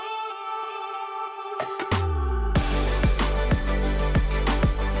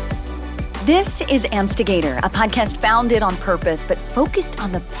This is Amstigator, a podcast founded on purpose, but focused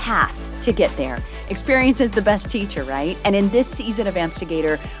on the path to get there. Experience is the best teacher, right? And in this season of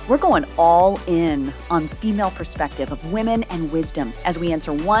Amstigator, we're going all in on female perspective of women and wisdom as we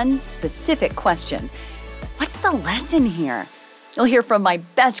answer one specific question. What's the lesson here? You'll hear from my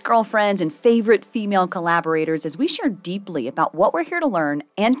best girlfriends and favorite female collaborators as we share deeply about what we're here to learn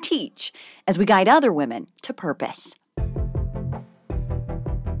and teach as we guide other women to purpose.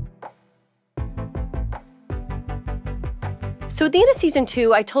 So at the end of season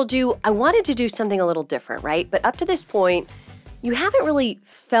 2, I told you I wanted to do something a little different, right? But up to this point, you haven't really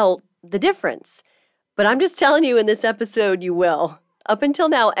felt the difference. But I'm just telling you in this episode, you will. Up until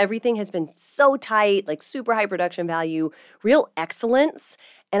now, everything has been so tight, like super high production value, real excellence,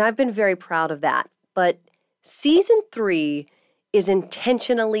 and I've been very proud of that. But season 3 is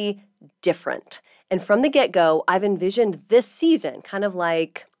intentionally different. And from the get-go, I've envisioned this season kind of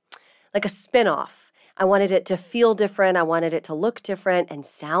like a spinoff. I wanted it to feel different. I wanted it to look different and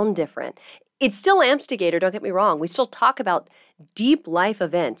sound different. It's still Amstigator, don't get me wrong. We still talk about deep life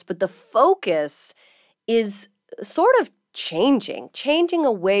events, but the focus is sort of changing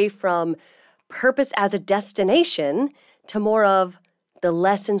away from purpose as a destination to more of the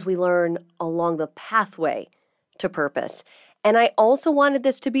lessons we learn along the pathway to purpose. And I also wanted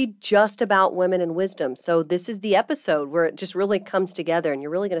this to be just about women and wisdom. So this is the episode where it just really comes together and you're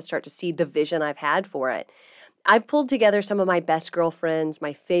really going to start to see the vision I've had for it. I've pulled together some of my best girlfriends,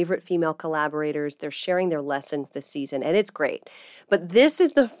 my favorite female collaborators. They're sharing their lessons this season, and it's great. But this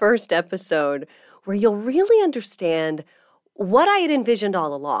is the first episode where you'll really understand what I had envisioned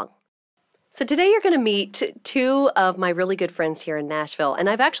all along. So today you're going to meet two of my really good friends here in Nashville, and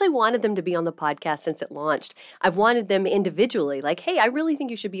I've actually wanted them to be on the podcast since it launched. I've wanted them individually, like, hey, I really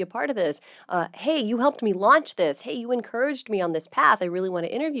think you should be a part of this. Hey, you helped me launch this. Hey, you encouraged me on this path. I really want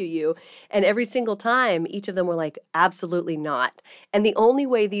to interview you. And every single time, each of them were like, absolutely not. And the only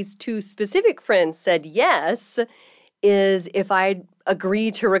way these two specific friends said yes is if I'd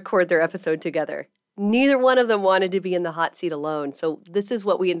agree to record their episode together. Neither one of them wanted to be in the hot seat alone. So this is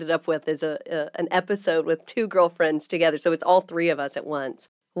what we ended up with is an episode with two girlfriends together. So it's all three of us at once.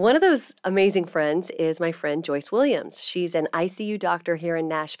 One of those amazing friends is my friend Joyce Williams. She's an ICU doctor here in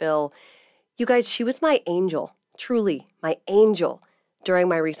Nashville. You guys, she was my angel, truly my angel during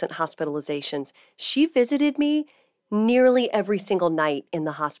my recent hospitalizations. She visited me nearly every single night in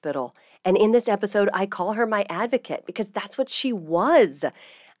the hospital. And in this episode, I call her my advocate because that's what she was.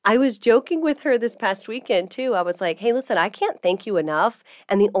 I was joking with her this past weekend, too. I was like, hey, listen, I can't thank you enough.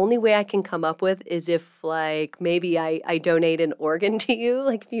 And the only way I can come up with is if, like, maybe I donate an organ to you.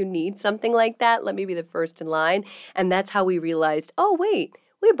 Like, if you need something like that, let me be the first in line. And that's how we realized, oh, wait,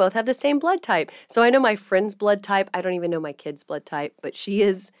 we both have the same blood type. So I know my friend's blood type. I don't even know my kid's blood type, but she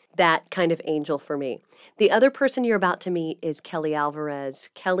is that kind of angel for me. The other person you're about to meet is Keli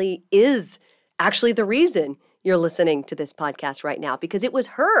Alvarez. Keli is actually the reason you're listening to this podcast right now because it was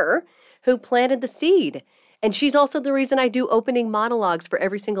her who planted the seed. And she's also the reason I do opening monologues for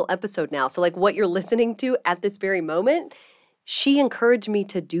every single episode now. So like what you're listening to at this very moment, she encouraged me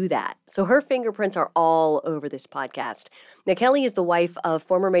to do that. So her fingerprints are all over this podcast. Now, Keli is the wife of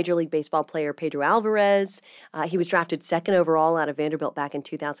former Major League Baseball player Pedro Alvarez. He was drafted second overall out of Vanderbilt back in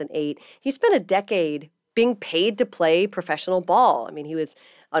 2008. He spent a decade being paid to play professional ball. I mean, he was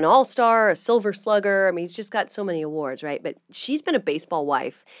an all-star, a silver slugger. I mean, he's just got so many awards, right? But she's been a baseball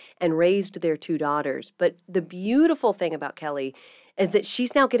wife and raised their two daughters. But the beautiful thing about Keli is that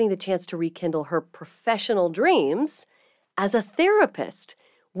she's now getting the chance to rekindle her professional dreams as a therapist,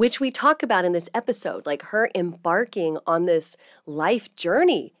 which we talk about in this episode, like her embarking on this life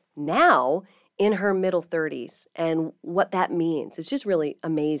journey now in her middle 30s and what that means. It's just really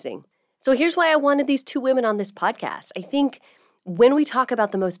amazing. So here's why I wanted these two women on this podcast. I think when we talk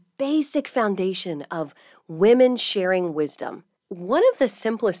about the most basic foundation of women sharing wisdom, one of the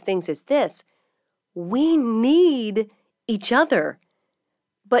simplest things is this: we need each other.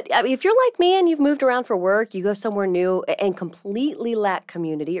 But I mean, if you're like me and you've moved around for work, you go somewhere new and completely lack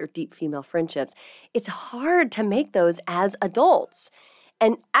community or deep female friendships, it's hard to make those as adults.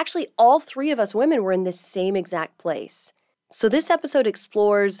 And actually, all three of us women were in this same exact place. So this episode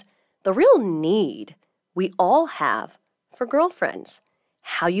explores the real need we all have for girlfriends,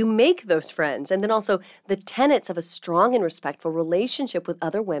 how you make those friends, and then also the tenets of a strong and respectful relationship with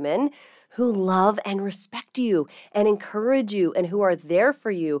other women who love and respect you and encourage you and who are there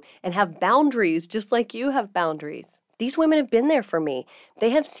for you and have boundaries just like you have boundaries. These women have been there for me. They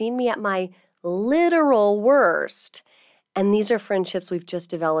have seen me at my literal worst. And these are friendships we've just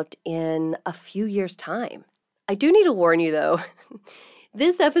developed in a few years' time. I do need to warn you, though.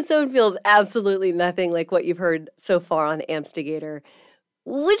 This episode feels absolutely nothing like what you've heard so far on Amstigator,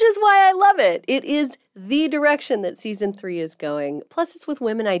 which is why I love it. It is the direction that season 3 is going. Plus, it's with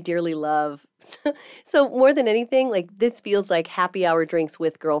women I dearly love. So more than anything, like this feels like happy hour drinks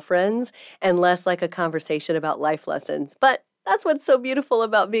with girlfriends and less like a conversation about life lessons. But that's what's so beautiful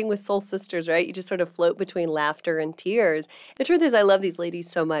about being with soul sisters, right? You just sort of float between laughter and tears. The truth is, I love these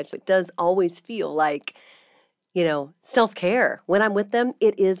ladies so much. It does always feel like, self-care. When I'm with them,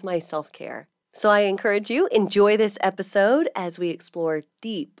 it is my self-care. So I encourage you, enjoy this episode as we explore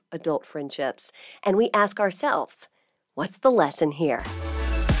deep adult friendships and we ask ourselves, what's the lesson here?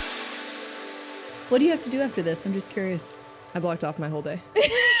 What do you have to do after this? I'm just curious. I blocked off my whole day.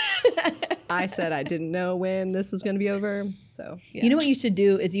 I said I didn't know when this was going to be over. So, yeah. You know what you should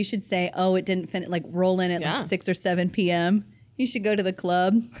do is you should say, oh, it didn't finish, like roll in at like 6 or 7 p.m. You should go to the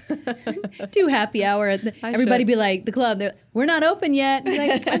club, do happy hour. Everybody be like, the club, we're not open yet. Be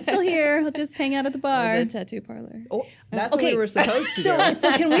like, I'm still here. I'll just hang out at the bar. The tattoo parlor. Oh, that's what we were supposed to do.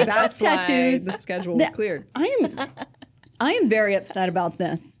 So can we talk That's tattoos? why the schedule was cleared. I am very upset about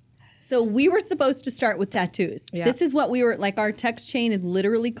this. So we were supposed to start with tattoos. Yeah. This is what we were, like our text chain is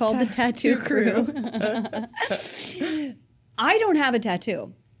literally called the Tattoo Crew. I don't have a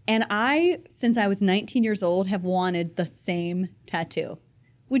tattoo. And since I was 19 years old, have wanted the same tattoo,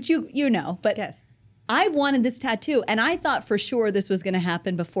 which you know. But yes. I wanted this tattoo, and I thought for sure this was going to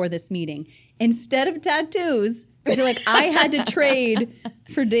happen before this meeting. Instead of tattoos, I feel like I had to trade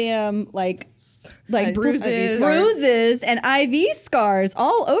for damn like bruises and IV scars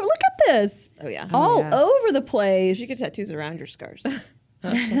all over. Look at this. Oh yeah, over the place. You should get tattoos around your scars.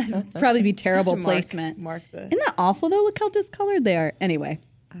 Probably be terrible placement. Mark the. Isn't that awful though? Look how discolored they are. Anyway.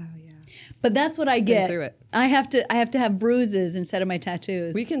 Oh yeah. But that's what I get. Through it. I have to have bruises instead of my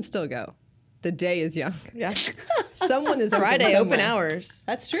tattoos. We can still go. The day is young. Yeah. Someone is Friday open hours.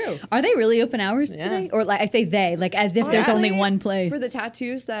 That's true. Are they really open hours today? Or like I say they, like as if there's only one place. For the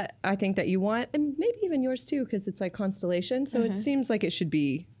tattoos that I think that you want, and maybe even yours too, because it's like constellation. So it seems like it should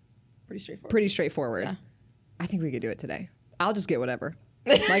be pretty straightforward. Yeah. I think we could do it today. I'll just get whatever.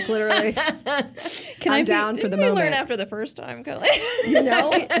 Like literally. I'm down for the moment. Learn after the first time, Kelly.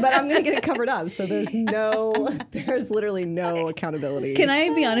 But I'm going to get it covered up. So there's literally no accountability. Can I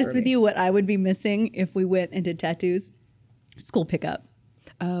be honest with you? What I would be missing if we went and did tattoos? School pickup.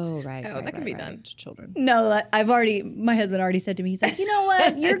 Oh, right. Oh, that can be done to children. No, my husband already said to me, he's like, you know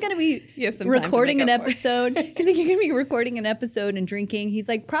what? You're going to be recording an episode. He's like, you're going to be recording an episode and drinking. He's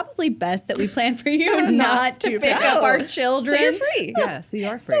like, probably best that we plan for you not to pick up our children. So you're free. Yeah, so you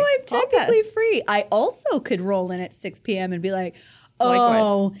are free. So I'm technically free. I also could roll in at 6 p.m. and be like,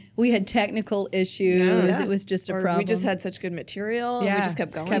 we had technical issues. Yeah. It was just a problem. We just had such good material. Yeah. We just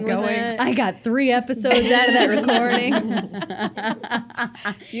kept going with it. I got 3 episodes out of that recording.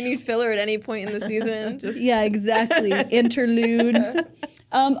 If you need filler at any point in the season, just... Yeah, exactly. Interludes.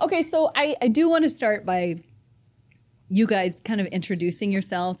 Okay, so I do want to start by you guys kind of introducing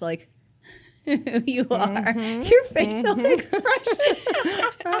yourselves, like who you are, your facial expression.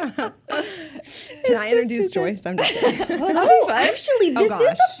 Can I introduce Joyce? I'm just kidding. Actually, this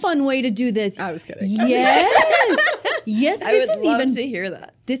is a fun way to do this. I was kidding. Yes. Yes, I would love to hear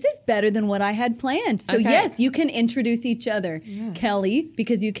that. This is better than what I had planned. So yes, you can introduce each other. Yeah. Kelly,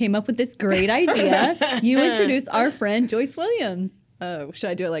 because you came up with this great idea, you introduce our friend Joyce Williams. Oh, should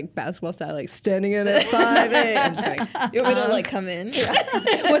I do it like basketball style, like standing in at 5'8"? I'm just kidding. You want me to like come in?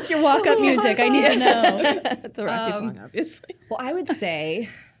 Yeah. What's your walk-up music? I need to know. The Rocky song, obviously. Well, I would say,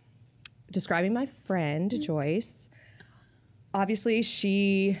 describing my friend Joyce,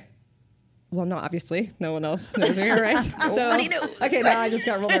 obviously not obviously, no one else knows her, right? Nobody knows. Okay, now I just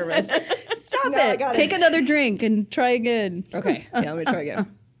got real nervous. Stop it. Take another drink and try again. Okay, yeah, let me try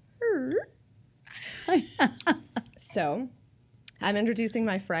again. So, I'm introducing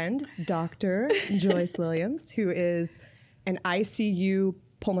my friend, Dr. Joyce Williams, who is an ICU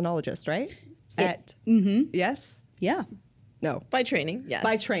pulmonologist, right? Yes? Yeah. No. By training, yes.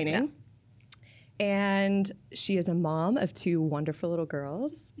 By training. Yeah. And she is a mom of 2 wonderful little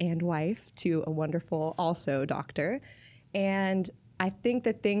girls and wife to a wonderful also doctor. And I think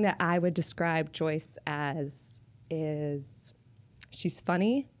the thing that I would describe Joyce as is she's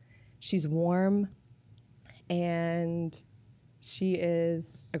funny, she's warm, and she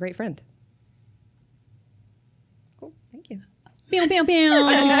is a great friend. Cool. Thank you. Pew, pew, pew.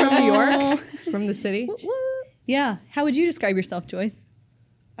 And she's from New York, from the city. Yeah. How would you describe yourself, Joyce?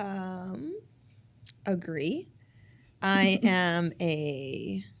 Agree. I am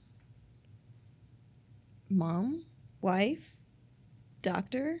a mom, wife,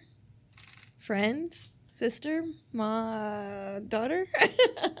 doctor, friend, sister, daughter,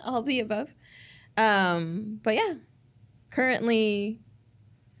 all the above. But yeah, currently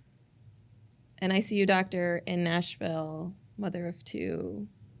an ICU doctor in Nashville, mother of 2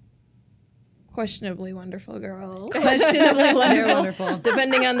 questionably wonderful girls. Questionably wonderful. They're wonderful.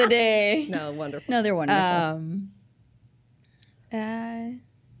 Depending on the day. No, wonderful. No, they're wonderful.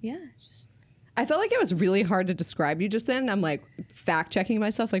 Yeah, just I felt like it was really hard to describe you just then. I'm like fact checking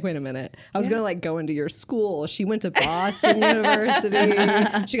myself. Like, wait a minute. I was gonna like go into your school. She went to Boston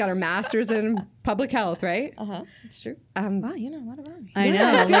University. She got her master's in public health, right? it's true. Wow, you know a lot about me. I know.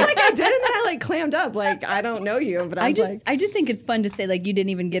 I feel like I did, and then I like clammed up. Like I don't know you, but I just think it's fun to say like you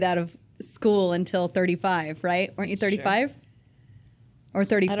didn't even get out of school until 35, right? Weren't you 35? Or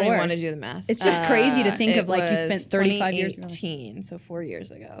 34? I don't even want to do the math. It's just crazy to think of like you spent 35 years ago. 2018, so 4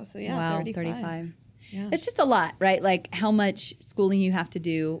 years ago. So yeah, Wow, 35. Yeah. It's just a lot, right? Like how much schooling you have to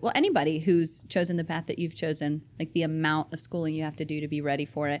do. Well, anybody who's chosen the path that you've chosen, like the amount of schooling you have to do to be ready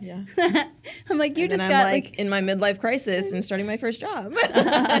for it. Yeah. I'm like, you and just then got I'm like in my midlife crisis and starting my first job.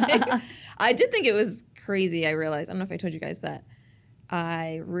 I did think it was crazy. I realized, I don't know if I told you guys that.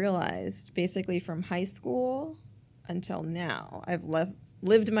 I realized basically from high school until now, I've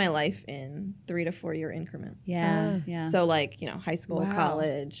lived my life in 3 to 4 year increments. Yeah. So like, high school,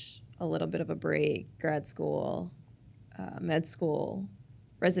 college, a little bit of a break, grad school, med school,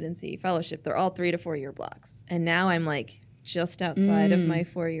 residency, fellowship. They're all 3 to 4 year blocks. And now I'm like just outside of my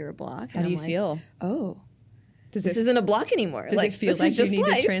 4 year block. How do you feel? Oh, this isn't a block anymore. Does it feel like you need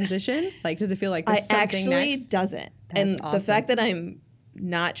to transition? Like, does it feel like there's something actually next? Doesn't. And the fact that I'm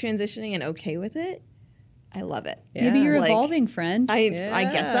not transitioning and okay with it, I love it. Yeah. Maybe you're Like, evolving, friend. I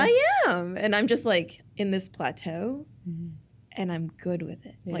guess I am. And I'm just like in this plateau and I'm good with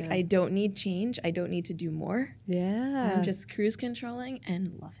it. Yeah. Like I don't need change. I don't need to do more. Yeah. I'm just cruise controlling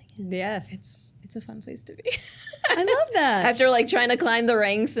and loving it. Yes. It's a fun place to be. I love that. After like trying to climb the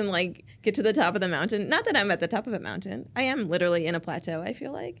ranks and like get to the top of the mountain. Not that I'm at the top of a mountain. I am literally in a plateau, I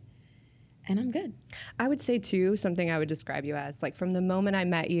feel like. And I'm good. I would say too, something I would describe you as like from the moment I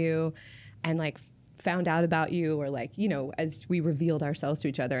met you and like found out about you, or like, as we revealed ourselves to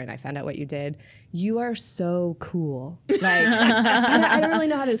each other and I found out what you did, you are so cool. Like, I don't really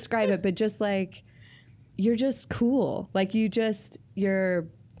know how to describe it, but just like, you're just cool. Like She's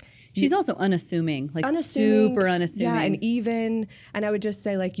also unassuming, like super unassuming. Yeah, and I would just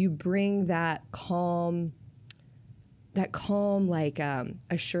say like you bring that calm like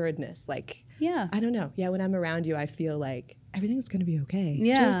assuredness. Like, yeah. I don't know. Yeah, when I'm around you, I feel like everything's going to be okay.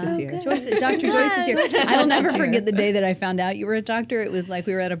 Yeah. Joyce is here. Dr. Joyce is here. I'll never forget the day that I found out you were a doctor. It was like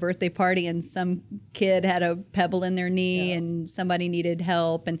we were at a birthday party and some kid had a pebble in their knee and somebody needed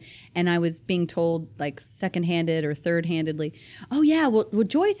help. And I was being told like second-handed or third-handedly, oh, yeah, well,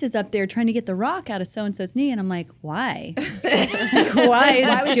 Joyce is up there trying to get the rock out of so-and-so's knee. And I'm like, why?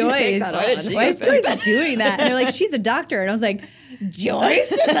 Why would she take that on? Why is Joyce doing that? And they're like, she's a doctor. And I was like,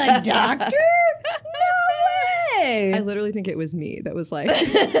 Joyce is a doctor? No way. I literally think it was me that was like,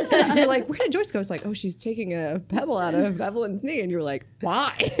 you're like, where did Joyce go? I was like, oh, she's taking a pebble out of Evelyn's knee. And you were like,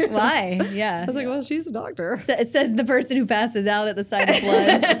 why? Why? Yeah. I was like, well, she's a doctor. Says the person who passes out at the sight of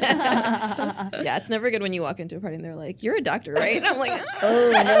blood. Yeah, it's never good when you walk into a party and they're like, you're a doctor, right? And I'm like,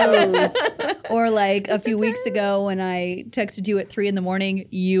 oh, no. Or like a few weeks ago when I texted you at 3 a.m,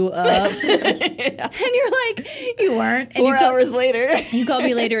 you up? And you're like, you weren't. And 4 hours later. You called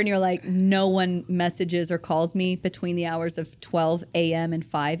me later and you're like, no one messages or calls me between the hours of 12 a.m. and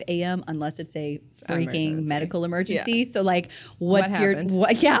 5 a.m. unless it's a freaking medical emergency. Yeah. So like, what's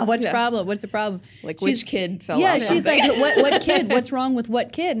the problem? What's the problem? Like which kid fell off? Yeah, she's like, what kid? What's wrong with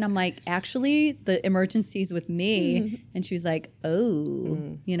what kid? And I'm like, actually, the emergency's with me. Mm-hmm. And she was like,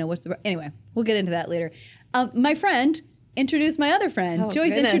 what's the... Anyway, we'll get into that later. My friend... Introduce my other friend.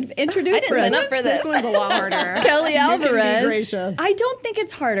 Joyce, introduce for us. Sign up for this. This one's a lot harder. Keli Alvarez. Gracious. I don't think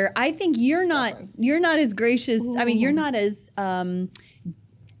it's harder. I think you're not as gracious. Ooh. I mean, you're not as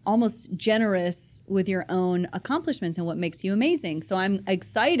almost generous with your own accomplishments and what makes you amazing. So I'm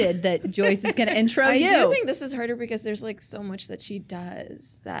excited that Joyce is going to intro you. I do think this is harder because there's like so much that she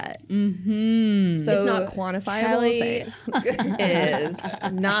does that. Mm-hmm. So it's not quantifiable. Keli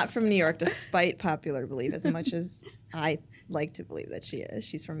is not from New York, despite popular belief, as much as I like to believe that she is.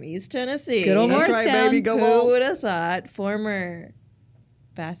 She's from East Tennessee. Good old That's Morristown. right, baby. Go Who Bulls. would have thought? Former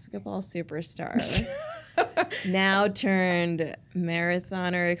basketball superstar. Now turned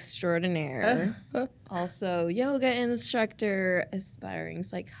marathoner extraordinaire. Also yoga instructor, aspiring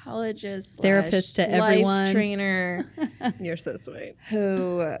psychologist, therapist to life everyone. Trainer. You're so sweet.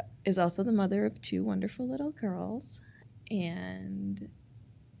 Who is also the mother of 2 wonderful little girls. And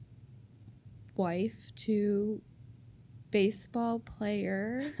wife to baseball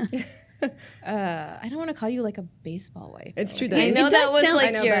player. I don't want to call you like a baseball wife. It's true though. I know that was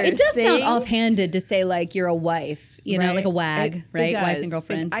like your it does sound thing. offhanded to say like you're a wife, you know, like a wag, right? It Wives does. and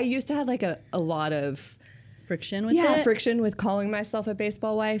girlfriend. I used to have like a lot of Friction with it? friction with calling myself a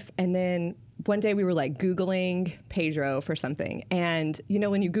baseball wife. And then one day we were like Googling Pedro for something. And you know,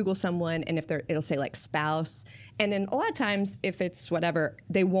 when you Google someone and if it'll say like spouse. And then a lot of times if it's whatever,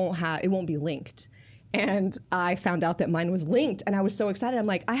 it won't be linked. And I found out that mine was linked and I was so excited. I'm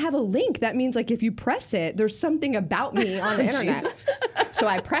like, I have a link. That means like if you press it, there's something about me on the internet. So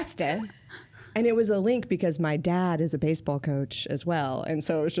I pressed it. And it was a link because my dad is a baseball coach as well. And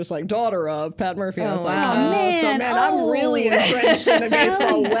so it was just like, daughter of Pat Murphy. And I was like, wow. Man. I'm really entrenched in the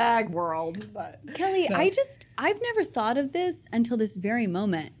baseball wag world. But Kelly, no. I've never thought of this until this very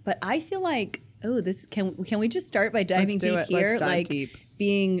moment, but I feel like, can we just start by diving Let's do deep it. here? Let's dive like deep.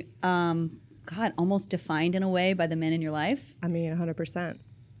 being, God, almost defined in a way by the men in your life. I mean, 100%.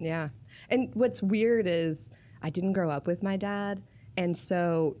 Yeah. And what's weird is I didn't grow up with my dad. And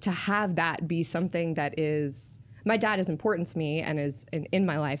so to have that be something that is, my dad is important to me and is in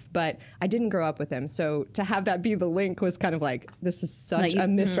my life, but I didn't grow up with him. So to have that be the link was kind of like, this is such a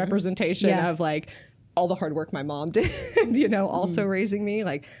misrepresentation of like all the hard work my mom did, you know, also raising me.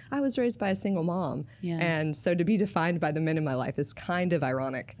 Like I was raised by a single mom. Yeah. And so to be defined by the men in my life is kind of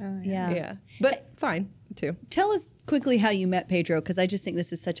ironic. Yeah. But fine too. Tell us quickly how you met Pedro, because I just think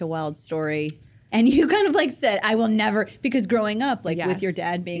this is such a wild story. And you kind of like said, I will never, because growing up, like with your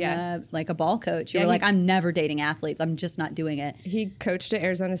dad being like a ball coach, you were like, I'm never dating athletes. I'm just not doing it. He coached at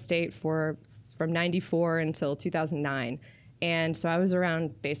Arizona State from 94 until 2009. And so I was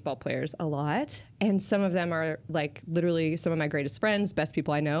around baseball players a lot. And some of them are like literally some of my greatest friends, best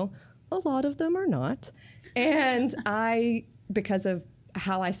people I know. A lot of them are not. And because of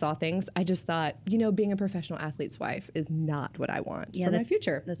how I saw things, I just thought, you know, being a professional athlete's wife is not what I want for my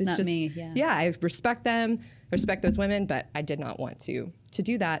future. That's not me. Yeah, I respect them, respect those women, but I did not want to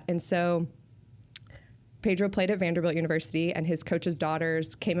do that. And so Pedro played at Vanderbilt University, and his coach's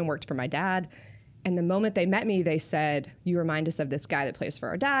daughters came and worked for my dad. And the moment they met me, they said, you remind us of this guy that plays for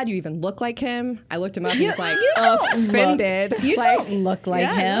our dad. You even look like him. I looked him up and was like offended. You don't look like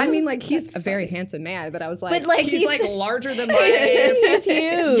him. I mean, like he's a very handsome man, but I was like, But, like, he's like larger than my age. He's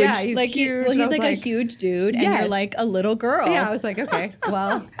huge. Yeah, he's like, huge. Well, And I he's was like a huge dude, and you're like a little girl. Yeah, I was like, okay,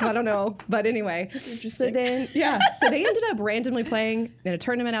 well, I don't know. But anyway, so they ended up randomly playing in a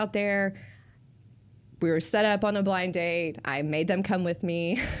tournament out there. We were set up on a blind date. I made them come with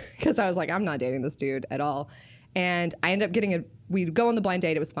me because I was like, I'm not dating this dude at all. And I ended up we'd go on the blind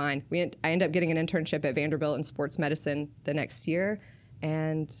date. It was fine. I ended up getting an internship at Vanderbilt in sports medicine the next year.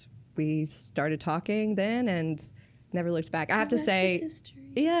 And we started talking then and never looked back. I have to say,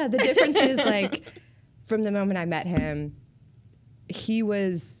 the difference is like from the moment I met him, he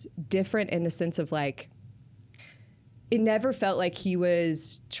was different in the sense of like, it never felt like he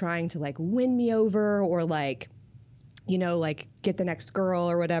was trying to like win me over or like, you know, like get the next girl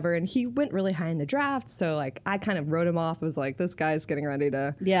or whatever. And he went really high in the draft. So like I kind of wrote him off as like, this guy's getting ready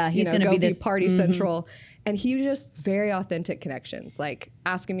to, he's going to be this party central. And he was just very authentic connections, like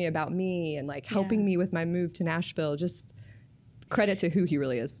asking me about me and like helping me with my move to Nashville. Just credit to who he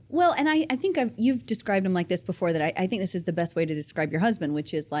really is. Well, and I think you've described him like this before, that I think this is the best way to describe your husband,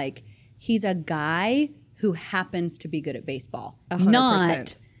 which is like, he's a guy who happens to be good at baseball, 100%.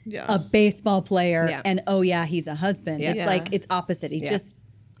 not a baseball player. Yeah. And he's a husband. It's like it's opposite. He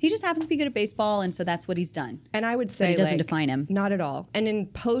just happens to be good at baseball, and so that's what he's done. And I would say but it doesn't like, define him. Not at all. And in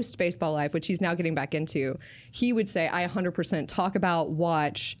post baseball life, which he's now getting back into, he would say I 100% talk about,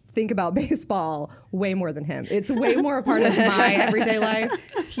 watch, think about baseball way more than him. It's way more a part of my everyday life.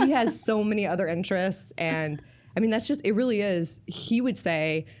 He has so many other interests, and I mean that's just, it really is. He would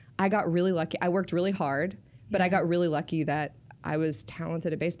say, I got really lucky. I worked really hard, but I got really lucky that I was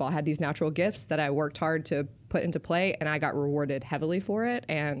talented at baseball. I had these natural gifts that I worked hard to put into play, and I got rewarded heavily for it.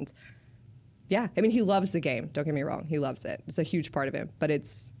 And yeah, I mean, he loves the game. Don't get me wrong. He loves it. It's a huge part of him, but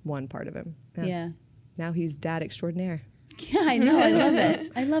it's one part of him. Yeah. Now he's dad extraordinaire. Yeah, I know. I love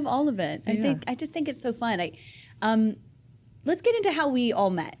it. I love all of it. I just think it's so fun. Let's get into how we all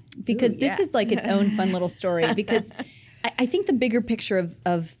met, because this is like its own fun little story. Because I think the bigger picture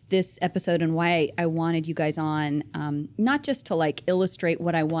of this episode and why I wanted you guys on, not just to like illustrate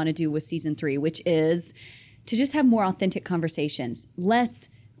what I want to do with season 3, which is to just have more authentic conversations, less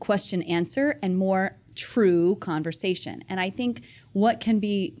question answer and more true conversation. And I think what can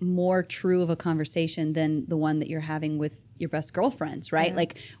be more true of a conversation than the one that you're having with your best girlfriends, right?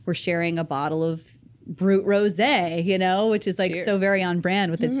 Like we're sharing a bottle of Brut Rosé, you know, which is like Cheers. so very on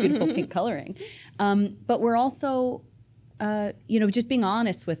brand with its beautiful pink coloring. But we're also, just being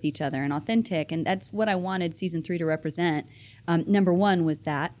honest with each other and authentic. And that's what I wanted season 3 to represent. Number 1 was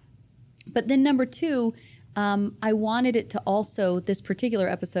that. But then number 2, I wanted it to also, this particular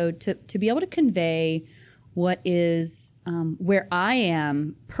episode, to be able to convey what is where I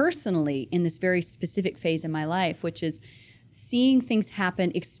am personally in this very specific phase in my life, which is seeing things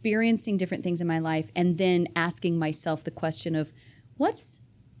happen, experiencing different things in my life, and then asking myself the question of, what's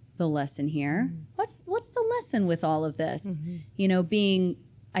the lesson here? What's the lesson with all of this? Being,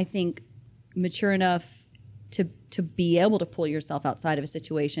 I think, mature enough to be able to pull yourself outside of a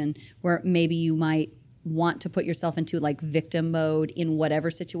situation where maybe you might want to put yourself into like victim mode in whatever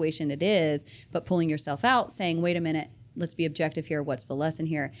situation it is, but pulling yourself out, saying, wait a minute, let's be objective here. What's the lesson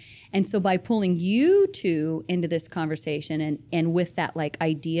here? And so by pulling you two into this conversation and with that like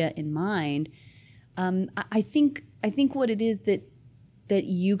idea in mind, I think what it is that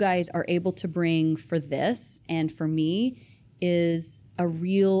you guys are able to bring for this and for me is a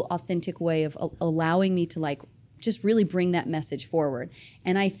real authentic way of allowing me to like just really bring that message forward.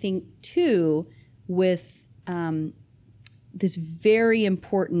 And I think too, with this very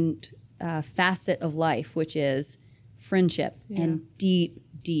important facet of life, which is friendship and deep,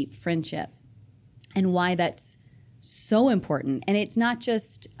 deep friendship, and why that's so important. And it's not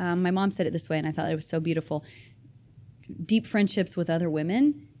just, my mom said it this way, and I thought it was so beautiful. Deep friendships with other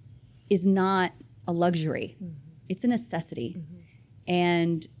women is not a luxury. It's a necessity.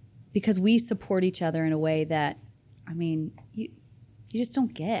 And because we support each other in a way that, I mean, you just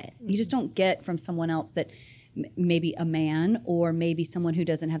don't get. You just don't get from someone else that maybe a man or maybe someone who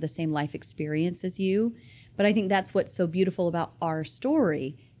doesn't have the same life experience as you. But I think that's what's so beautiful about our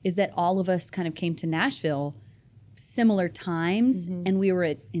story is that all of us kind of came to Nashville similar times and we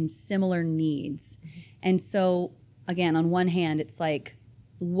were in similar needs. And so, again, on one hand, it's like,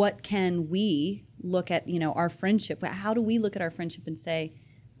 what can we look at, our friendship? How do we look at our friendship and say,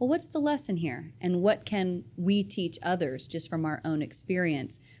 well, what's the lesson here? And what can we teach others just from our own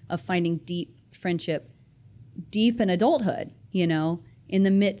experience of finding deep friendship, deep in adulthood, in the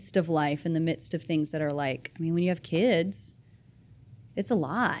midst of life, in the midst of things that are like, I mean, when you have kids, it's a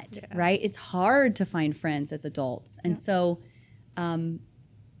lot, right? It's hard to find friends as adults. And so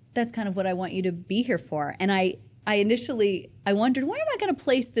that's kind of what I want you to be here for. And I initially wondered, where am I going to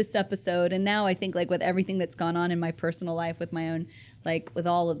place this episode? And now I think like with everything that's gone on in my personal life with my own, like with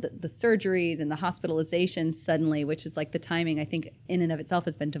all of the surgeries and the hospitalizations suddenly, which is like the timing, I think in and of itself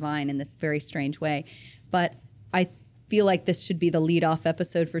has been divine in this very strange way. But I feel like this should be the lead-off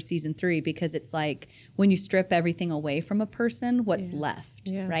episode for season 3 because it's like when you strip everything away from a person, what's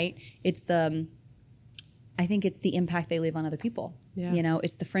left, right? I think it's the impact they leave on other people.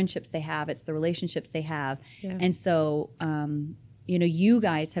 It's the friendships they have, it's the relationships they have. And so, you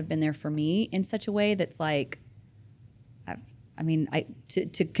guys have been there for me in such a way that's like,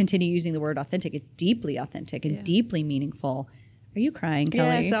 to continue using the word authentic, it's deeply authentic and deeply meaningful. Are you crying,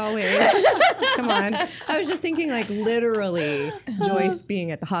 Kelly? Yes, always. Come on. I was just thinking like literally Joyce being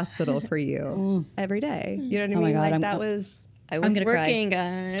at the hospital for you every day. You know what I mean? Oh my God, like that was... I was working,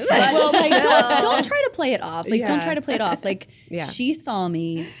 guys. Well, like, don't try to play it off. Like, don't try to play it off. Like, she saw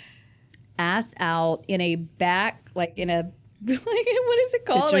me ass out in a back, like in a, like, what is it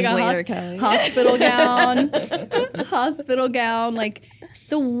called? Pictures like later, hospital gown. Hospital gown. Like,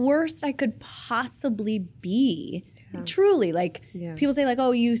 the worst I could possibly be. Truly. Like, people say, like,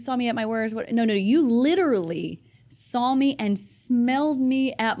 oh, you saw me at my worst. What? No, you literally saw me and smelled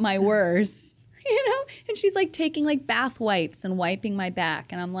me at my worst. And she's like taking like bath wipes and wiping my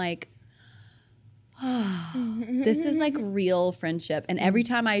back. And I'm like, oh, this is like real friendship. And every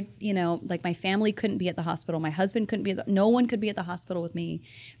time I, like my family couldn't be at the hospital. My husband couldn't be no one could be at the hospital with me.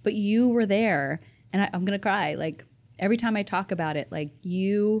 But you were there. And I'm going to cry. Like every time I talk about it, like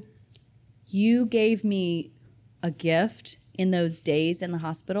you gave me a gift in those days in the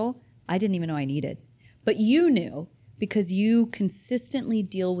hospital I didn't even know I needed. But you knew because you consistently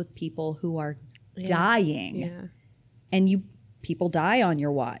deal with people who are dying. And people die on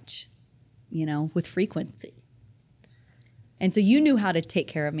your watch, with frequency. And so you knew how to take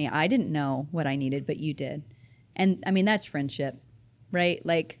care of me. I didn't know what I needed, but you did. And I mean, that's friendship, right?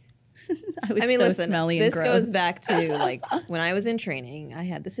 Like, listen, smelly and this gross. goes back to like when I was in training, I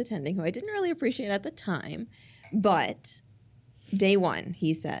had this attending who I didn't really appreciate at the time, but day one,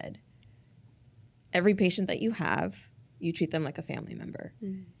 he said, every patient that you have, you treat them like a family member.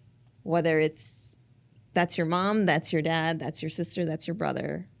 Whether that's your mom, that's your dad, that's your sister, that's your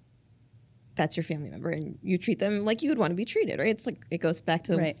brother. that's your family member and you treat them like you would want to be treated, right? It's like, it goes back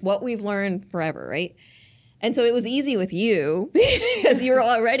to Right. what we've learned forever, right? And so it was easy with you because you were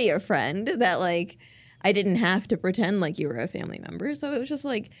already a friend that like, I didn't have to pretend like you were a family member. So it was just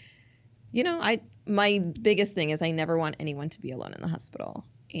like, you know, my biggest thing is I never want anyone to be alone in the hospital.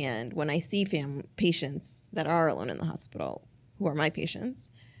 And when I see patients that are alone in the hospital, who are my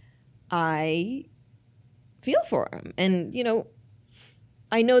patients, I feel for them. And, you know,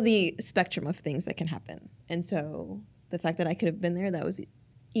 I know the spectrum of things that can happen. And so the fact that I could have been there, that was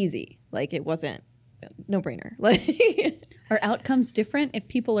easy. Like, it wasn't no brainer. Like, Are outcomes different if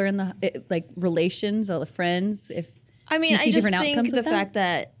people are in the like relations or the friends? If I mean, do you see I just different think outcomes the with that? fact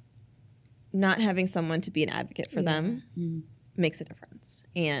that not having someone to be an advocate for them makes a difference.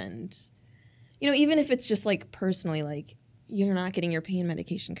 And, you know, even if it's just like personally, like you're not getting your pain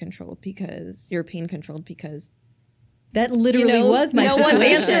medication controlled because that literally you know, was my no situation.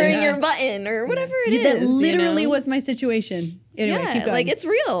 one's answering your button or whatever it is. That literally you know? was my situation. Anyway, keep Yeah, going. like it's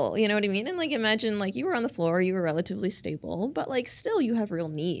real, you know what I mean? And like imagine like you were on the floor, you were relatively stable, but like still you have real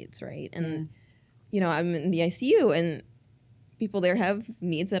needs, right? And you know, I'm in the ICU and people there have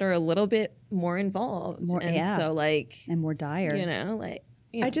needs that are a little bit more involved. So like and more dire. you know, like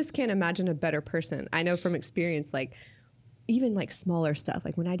yeah. I just can't imagine a better person. I know from experience, like even like smaller stuff,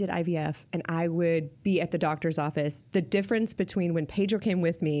 like when I did IVF and I would be at the doctor's office, the difference between when Pedro came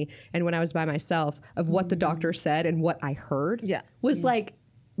with me and when I was by myself of what the doctor said and what I heard was like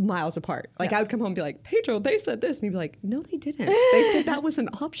miles apart. Like I would come home and be like, Pedro, they said this. And he'd be like, no, they didn't. They said that was an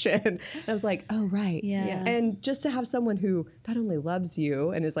option. And I was like, oh, right. Yeah. And just to have someone who not only loves you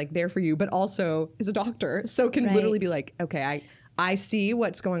and is like there for you, but also is a doctor. So can literally be like, okay, I see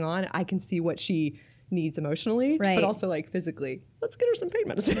what's going on. I can see what she needs emotionally, but also like physically. Let's get her some pain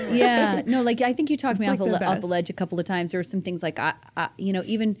medicine. Yeah, no, like I think you talked me It's off, like off the ledge a couple of times. There were some things like I you know,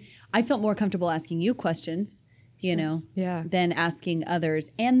 even I felt more comfortable asking you questions, you know, than asking others.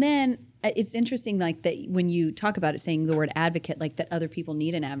 And then it's interesting, like that when you talk about it, saying the word advocate, like that other people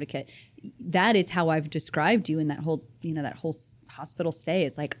need an advocate. That is how I've described you in that whole, you know, that whole hospital stay.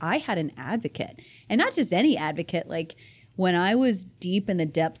 Is like I had an advocate, and not just any advocate, like. When I was deep in the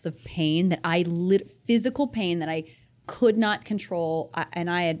depths of pain, that physical pain that I could not control, and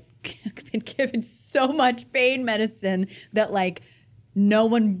I had been given so much pain medicine that like no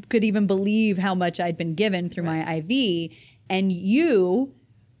one could even believe how much I'd been given through my IV, and you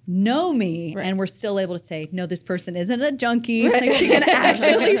know me and we're still able to say, no, this person isn't a junkie. Like she can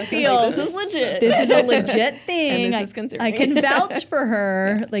actually feel like, this is legit. This is a legit thing. And this is concerning. I can vouch for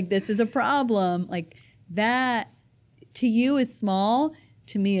her. Like this is a problem. Like that. To you is small,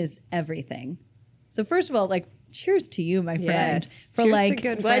 to me is everything. So first of all, like, cheers to you, my friend. Yes. For Cheers like, to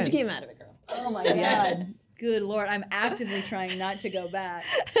good Glad friends. you came out of it, girl. oh my God. Good Lord. I'm actively trying not to go back.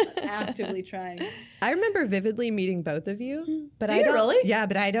 Actively trying. I remember vividly meeting both of you. But Do I you don't, really? Yeah,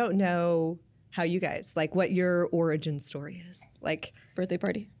 but I don't know how you guys, like what your origin story is. Like Birthday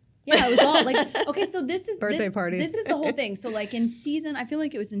party. Yeah, it was all like, okay, so this is Birthday parties. This is the whole thing. So like I feel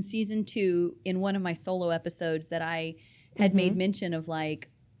like it was in season 2 in one of my solo episodes that I had made mention of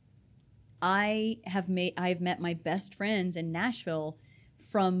like, I've met my best friends in Nashville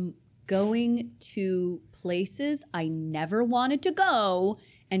from going to places I never wanted to go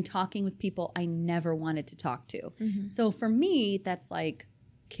and talking with people I never wanted to talk to. So for me, that's like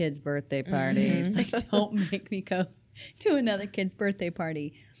kids' birthday parties. Like, don't make me go to another kid's birthday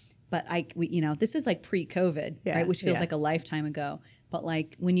party. But you know, this is like pre-COVID, right? Which feels like a lifetime ago. But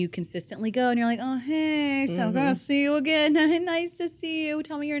like when you consistently go and you're like, oh, hey, so good to see you again. Nice to see you.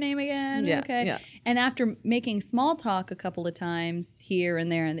 Tell me your name again. Yeah, Okay. yeah. And after making small talk a couple of times here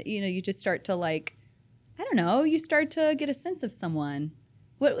and there, and you know, you just start to like, I don't know, you start to get a sense of someone.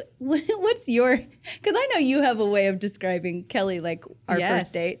 What's your, because I know you have a way of describing Kelly, like our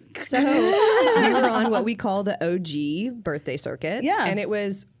first date. So we were on what we call the OG birthday circuit. Yeah. And it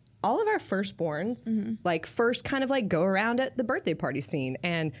was all of our firstborns, like first kind of like go around at the birthday party scene.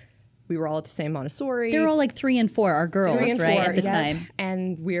 And we were all at the same Montessori. They were all like 3 and 4, our girls, 3 and right, 4, at the yeah. time.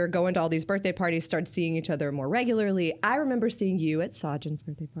 And we were going to all these birthday parties, started seeing each other more regularly. I remember seeing you at Sajin's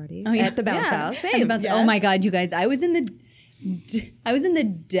birthday party at the bounce house. Oh my God, you guys! I was in the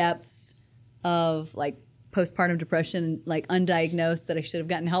depths of like postpartum depression, like undiagnosed, that I should have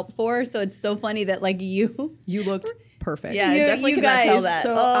gotten help for. So it's so funny that like you looked perfect. Yeah, I definitely could not tell that.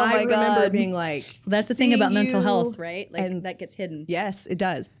 So Oh my I remember God. being like, That's the thing seeing about mental you, health, right? Like and that gets hidden. Yes, it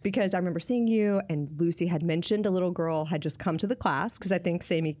does. Because I remember seeing you, and Lucy had mentioned a little girl had just come to the class, because I think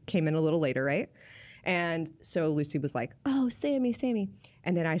Sammy came in a little later, right? And so Lucy was like, oh, Sammy.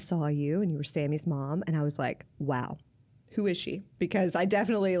 And then I saw you, and you were Sammy's mom, and I was like, wow. who is she? Because I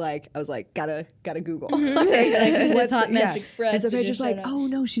definitely I was like, gotta Google. This Hot Mess Express. And so they're just just like, oh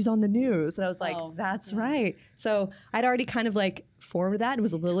no, she's on the news. And I was like, Oh, that's right. So I'd already kind of formed that and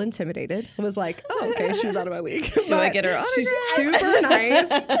was a little intimidated. I was like, oh, okay, she's out of my league. Do I get her autograph? She's super nice.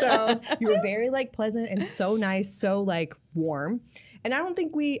 So you were very pleasant and so nice, so warm. And I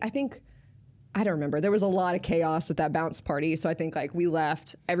don't remember. There was a lot of chaos at that bounce party. So I think we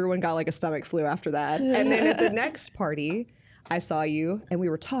left. Everyone got a stomach flu after that. And then at the next party, I saw you and we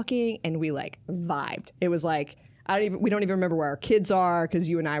were talking and we vibed. It was we don't even remember where our kids are because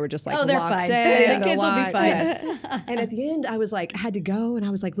you and I were just Oh, they're locked fine. in. The kids will be fine. Yes. And at the end, I was had to go and I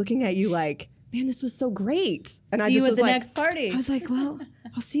was looking at you man, this was so great. And I See just you at was the next party. I was well,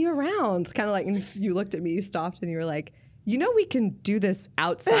 I'll see you around. Kind of and you looked at me, you stopped and you were we can do this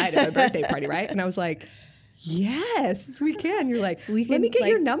outside of a birthday party, right? And I was yes, we can. You're let me get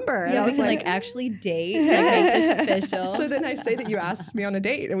your number. Yeah, and I we was can actually date. Make this official. So then I say that you asked me on a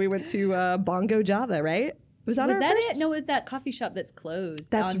date and we went to Bongo Java, right? Was that it? No, it was that coffee shop that's closed.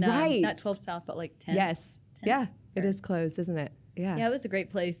 That's right. Not 12 South, but 10. Yes. 10? Yeah, it is closed, isn't it? Yeah. Yeah, it was a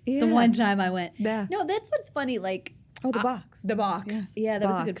great place. Yeah. The one time I went. Yeah. No, that's what's funny. Oh, the box. The box. Yeah, that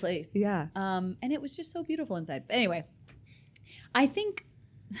was a good place. Yeah. And it was just so beautiful inside. But anyway, I think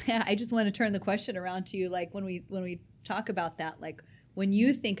I just want to turn the question around to you. When we talk about that, when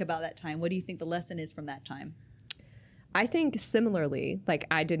you think about that time, what do you think the lesson is from that time? I think similarly,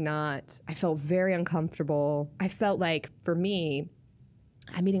 I felt very uncomfortable. I felt for me,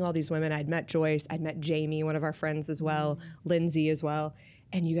 I'm meeting all these women. I'd met Joyce, I'd met Jamie, one of our friends as well, Lindsay as well.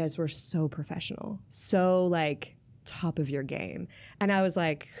 And you guys were so professional, so top of your game. And I was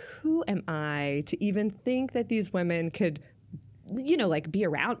who am I to even think that these women could be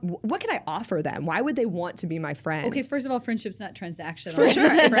around? What could I offer them? Why would they want to be my friend? Okay, first of all, friendship's not transactional. For sure,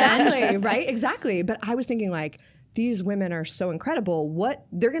 exactly, right? Exactly. But I was thinking these women are so incredible. What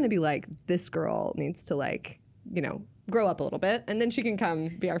they're going to be this girl needs to grow up a little bit and then she can come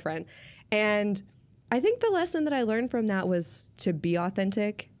be our friend. And I think the lesson that I learned from that was to be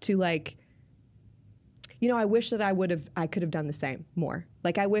authentic, to I wish that I could have done the same more.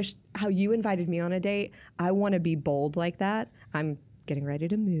 I wish how you invited me on a date, I want to be bold like that. I'm getting ready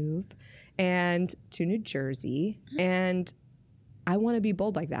to move and to New Jersey and I want to be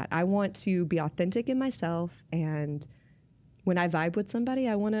bold like that. I want to be authentic in myself, and when I vibe with somebody,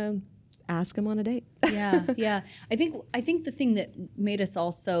 I want to ask them on a date. Yeah. I think the thing that made us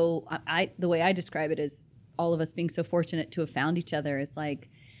all so, the way I describe it is all of us being so fortunate to have found each other is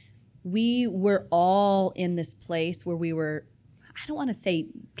we were all in this place where we were, I don't want to say,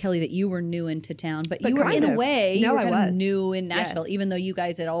 Kelly, that you were new into town, but you were in a way, you were kind of new in Nashville, even though you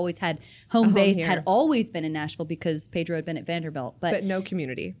guys had always had home base, had always been in Nashville because Pedro had been at Vanderbilt. But no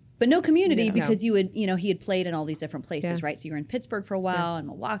community. But no community because you would, he had played in all these different places, right? So you were in Pittsburgh for a while and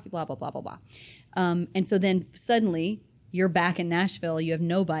Milwaukee, blah, blah, blah, blah, blah. And so then suddenly you're back in Nashville, you have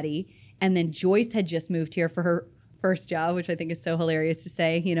nobody. And then Joyce had just moved here for her first job, which I think is so hilarious to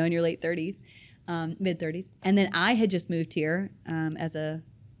say, in your late 30s, mid 30s. And then I had just moved here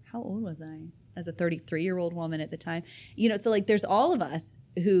how old was I? As a 33-year-old woman at the time. So there's all of us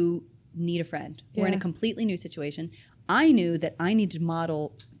who need a friend. We're in a completely new situation. I knew that I needed to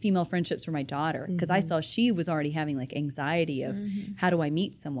model female friendships for my daughter because I saw she was already having anxiety of how do I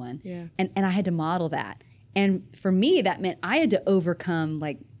meet someone? Yeah. And I had to model that. And for me, that meant I had to overcome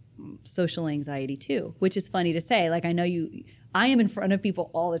social anxiety too, which is funny to say. I know I am in front of people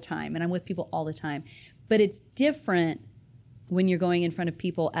all the time and I'm with people all the time, but it's different when you're going in front of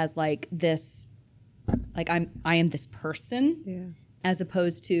people as this, I am this person as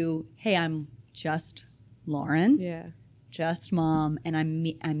opposed to, hey, I'm just Lauren, just mom, and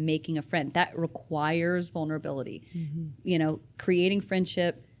I'm making a friend. That requires vulnerability. Creating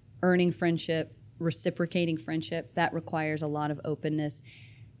friendship, earning friendship, reciprocating friendship, that requires a lot of openness,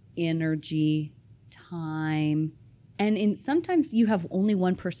 energy, time. And sometimes you have only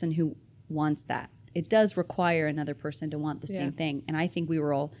one person who wants that. It does require another person to want the same thing. And I think we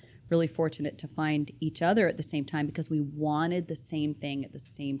were all really fortunate to find each other at the same time because we wanted the same thing at the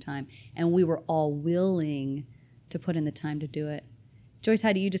same time. And we were all willing to put in the time to do it. Joyce,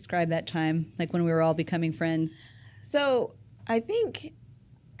 how do you describe that time, when we were all becoming friends? So I think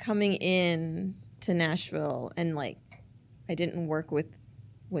coming in to Nashville and I didn't work with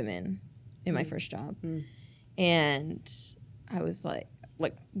women in my first job. And I was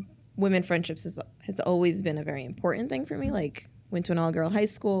women friendships has always been a very important thing for me. Went to an all-girl high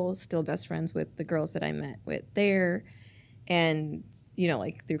school, still best friends with the girls that I met with there. And,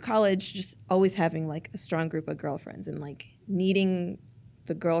 through college, just always having a strong group of girlfriends and needing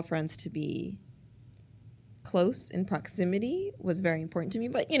the girlfriends to be close in proximity was very important to me.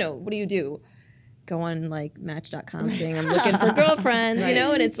 But, what do? Go on like Match.com saying I'm looking for girlfriends,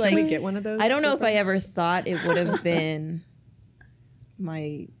 and it's like, Can we get one of those? I don't know if I ever thought it would have been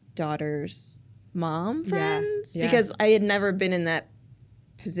my daughter's mom friends because I had never been in that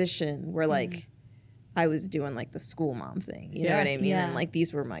position where like I was doing like the school mom thing, you know what I mean? Yeah. And like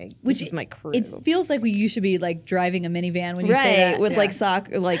these were this is my crew. It feels like you should be like driving a minivan when you say that. With like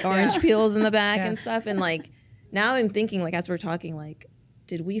like orange peels in the back and stuff. And like now I'm thinking like as we're talking like,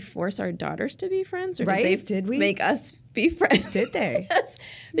 did we force our daughters to be friends or did we make us be friends? Did they?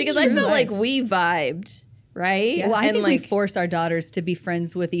 Because I felt like we vibed, right? Yeah. Well, I think we force our daughters to be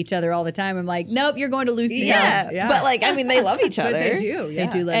friends with each other all the time. I'm like, nope, you're going to Lucy's house. Yeah, but like, I mean, they love each other. But they do. Yeah.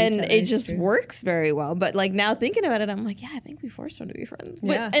 They do love and each other. it just works very well. But like now thinking about it, I'm like, yeah, I think we forced them to be friends.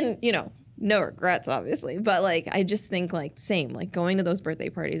 Yeah. And no regrets, obviously. But like, I just think like same, like going to those birthday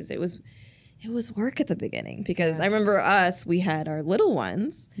parties, it was work at the beginning because I remember we had our little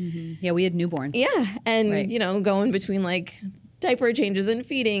ones. Mm-hmm. Yeah, we had newborns. Yeah. And, going between like diaper changes and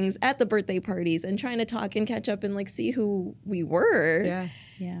feedings at the birthday parties and trying to talk and catch up and like see who we were. Yeah.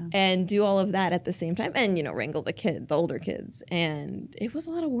 Yeah. And do all of that at the same time and, wrangle the older kids. And it was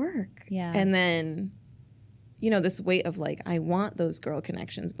a lot of work. Yeah. And then, this weight of like, I want those girl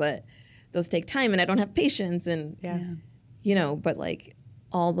connections, but those take time and I don't have patience. And, but like,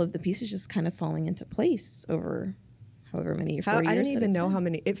 all of the pieces just kind of falling into place over however many 4 years. I don't even know how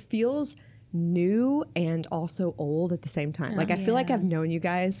many. It feels new and also old at the same time. Like I feel like I've known you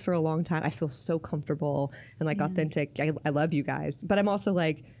guys for a long time. I feel so comfortable and like authentic. I love you guys, but I'm also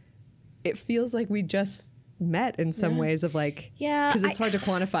like, it feels like we just met in some ways of like, because it's hard to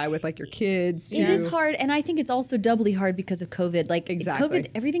quantify with like your kids. It is hard, and I think it's also doubly hard because of COVID. Like Exactly.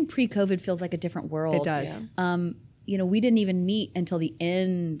 everything pre-COVID feels like a different world. It does. We didn't even meet until the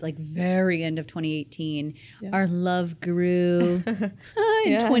end, like very end of 2018. Yeah. Our love grew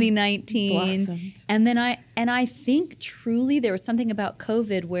in 2019. Blossomed. And then I think truly there was something about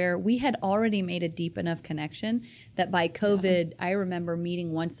COVID where we had already made a deep enough connection that by COVID, I remember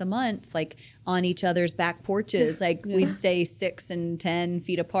meeting once a month, like on each other's back porches. Like we'd stay 6 and 10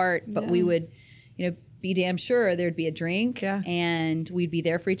 feet apart, but we would, be damn sure there'd be a drink and we'd be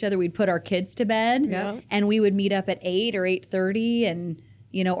there for each other. We'd put our kids to bed and we would meet up at 8 or 8:30 and,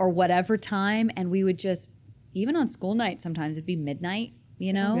 or whatever time. And we would just, even on school nights, sometimes it'd be midnight,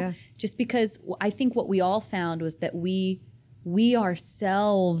 just because I think what we all found was that we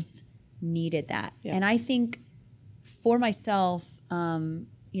ourselves needed that. Yeah. And I think for myself,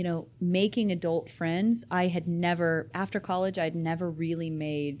 making adult friends, I had never, after college, I'd never really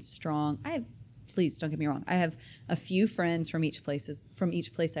made strong, please don't get me wrong. I have a few friends from each place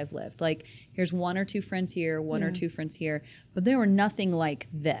I've lived. Like here's 1 or 2 friends here, 1 or 2 friends here, but there were nothing like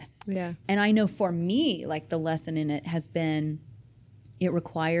this. Yeah. And I know for me, like the lesson in it has been, it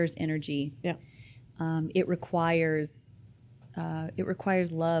requires energy. Yeah. It requires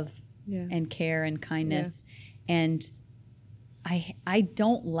love and care and kindness. Yeah. And I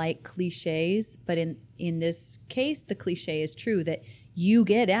don't like cliches, but in this case, the cliche is true that you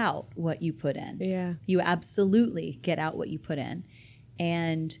get out what you put in. Yeah. You absolutely get out what you put in.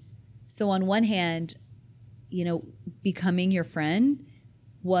 And so on one hand, becoming your friend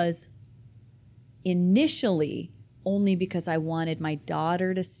was initially only because I wanted my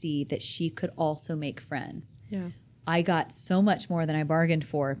daughter to see that she could also make friends. Yeah. I got so much more than I bargained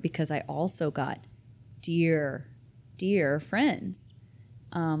for because I also got dear, dear friends.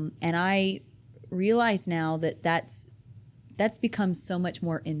 And I realize now that that's become so much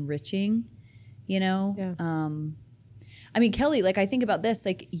more enriching, Yeah. I mean, Kelly, like I think about this,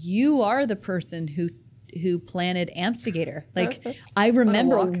 like you are the person who planted Amstigator. Like I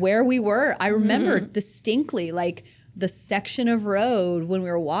remember where we were. I remember distinctly like the section of road when we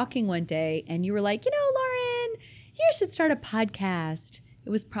were walking one day and you were like, Lauren, you should start a podcast.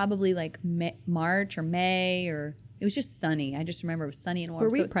 It was probably like March or May or it was just sunny. I just remember it was sunny and warm. Were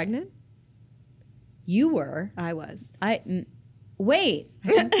we pregnant? You were. I was. Wait.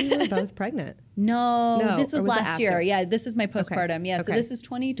 I think we were both pregnant. No, this was last year. Yeah, this is my postpartum. Okay. Yeah, so this is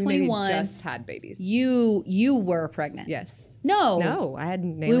 2021. We maybe just had babies. You were pregnant. Yes. No, I had.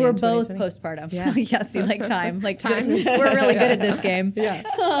 We were both postpartum. Yeah. Yeah. See, like time. We're really good at this game.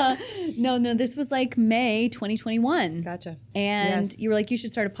 Yeah. No. This was like May 2021. Gotcha. And you were like, you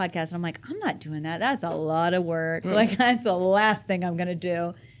should start a podcast, and I'm like, I'm not doing that. That's a lot of work. Like that's the last thing I'm gonna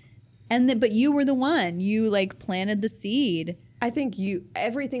do. But you were the one. You like planted the seed. I think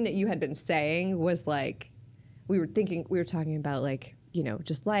everything that you had been saying was like, we were talking about like,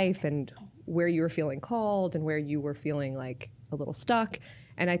 just life and where you were feeling called and where you were feeling like a little stuck.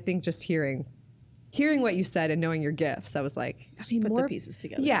 And I think just hearing hearing what you said and knowing your gifts, I was like, Put the pieces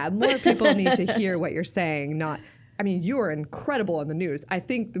together. Yeah, more people need to hear what you're saying, you are incredible on the news. I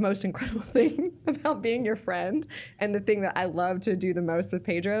think the most incredible thing about being your friend and the thing that I love to do the most with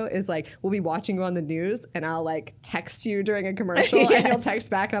Pedro is like, we'll be watching you on the news and I'll like text you during a commercial and you'll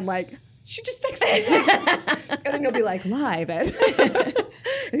text back and I'm like, she just texted me back. And then you'll be like, live. And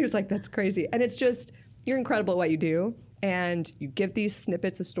he was like, that's crazy. And it's just, you're incredible at what you do. And you give these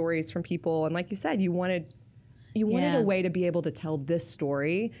snippets of stories from people. And like you said, you wanted a way to be able to tell this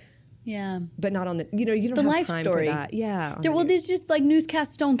story. Yeah. But not on the, you don't the have life time story. for that. Yeah. There's just like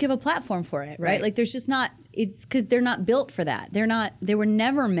newscasts don't give a platform for it, right? Like there's just not, it's because they're not built for that. They were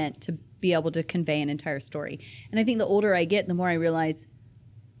never meant to be able to convey an entire story. And I think the older I get, the more I realize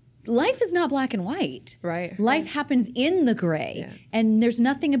life is not black and white. Right. Life happens in the gray. Yeah. And there's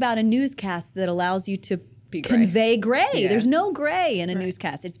nothing about a newscast that allows you to convey gray. Yeah. There's no gray in a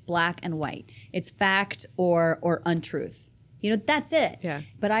newscast. It's black and white. It's fact or untruth. That's it. Yeah.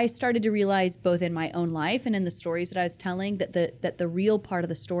 But I started to realize both in my own life and in the stories that I was telling that the real part of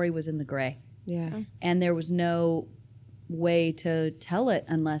the story was in the gray. Yeah. And there was no way to tell it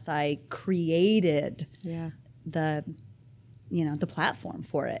unless I created the platform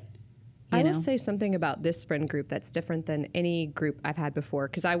for it. I will say something about this friend group that's different than any group I've had before,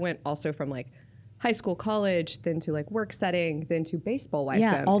 because I went also from like high school, college, then to like work setting, then to baseball wifedom.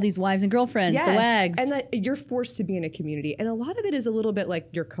 Yeah, all these wives and girlfriends, the wags. And you're forced to be in a community. And a lot of it is a little bit like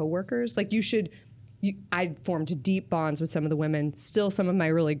your coworkers. Like I formed deep bonds with some of the women, still some of my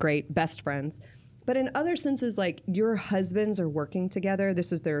really great best friends. But in other senses, like your husbands are working together.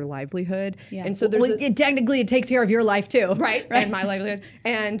 This is their livelihood. Yeah. And so technically it takes care of your life too. Right. And my livelihood.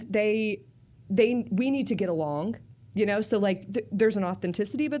 And we need to get along. So like there's an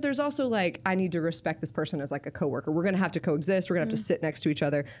authenticity, but there's also like, I need to respect this person as like a coworker. We're going to have to coexist. We're going to have to sit next to each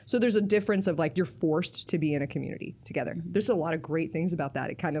other. So there's a difference of like, you're forced to be in a community together. There's a lot of great things about that.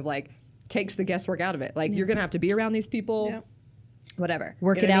 It kind of like takes the guesswork out of it. Like you're going to have to be around these people, whatever.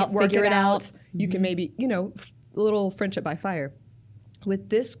 Work it out, figure it out. You can maybe, a little friendship by fire. With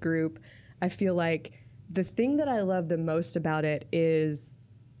this group, I feel like the thing that I love the most about it is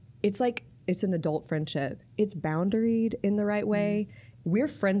it's an adult friendship. It's boundaried in the right way. We're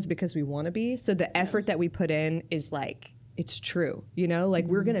friends because we want to be. So the effort that we put in is like, it's true, like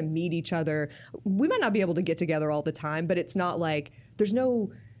we're going to meet each other. We might not be able to get together all the time, but it's not like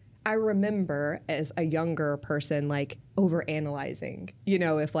I remember as a younger person, like overanalyzing,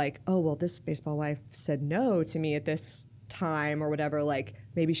 if like, oh, well, this baseball wife said no to me at this time or whatever, like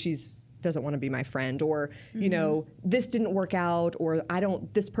maybe doesn't want to be my friend, or this didn't work out, or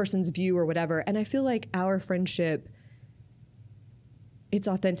this person's view or whatever. And I feel like our friendship, it's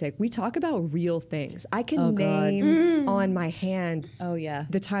authentic. We talk about real things. I can name on my hand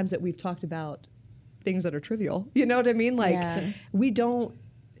the times that we've talked about things that are trivial. You know what I mean? Like we don't.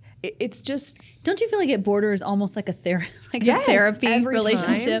 It's just. Don't you feel like it borders almost like a therapy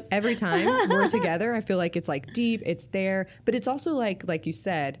relationship? Every time we're together, I feel like it's like deep, it's there, but it's also like you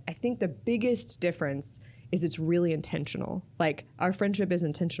said, I think the biggest difference is it's really intentional. Like our friendship is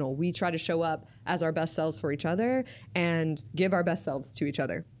intentional. We try to show up as our best selves for each other and give our best selves to each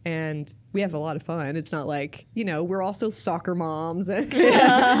other. And we have a lot of fun. It's not like, we're also soccer moms and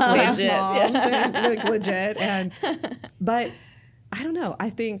dance moms and like legit. But I don't know. I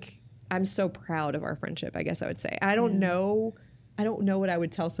think I'm so proud of our friendship, I guess I would say. I don't know what I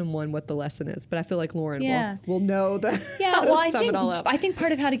would tell someone what the lesson is, but I feel like Lauren will know the sum it all up. I think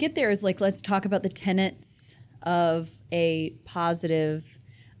part of how to get there is like, let's talk about the tenets of a positive,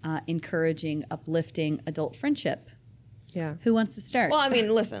 encouraging, uplifting adult friendship. Yeah. Who wants to start? Well, I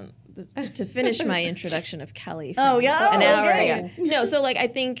mean, listen, to finish my introduction of Keli from an hour ago. No, so like I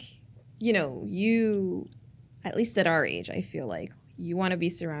think, you, at least at our age, I feel like you want to be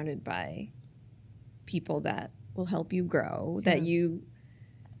surrounded by people that will help you grow, that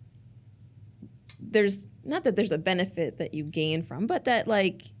there's not that there's a benefit that you gain from, but that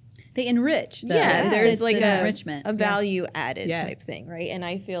like they enrich. There's like enrichment, a value added type thing, right? And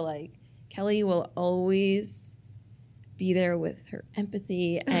I feel like Keli will always be there with her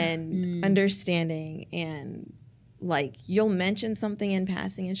empathy and understanding, and like you'll mention something in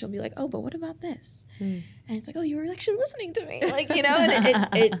passing and she'll be like, oh, but what about this? And it's like, oh, you were actually listening to me, like,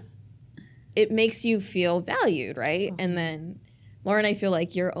 and it makes you feel valued, right? And then Lauren, I feel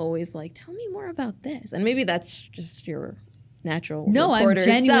like you're always like, tell me more about this. And maybe that's just your natural reporter I'm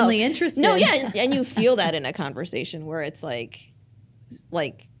genuinely self. interested. No, yeah, and you feel that in a conversation where it's like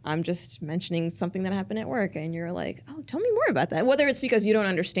I'm just mentioning something that happened at work and you're like, oh, tell me more about that. Whether it's because you don't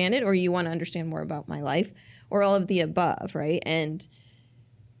understand it or you want to understand more about my life or all of the above, right? And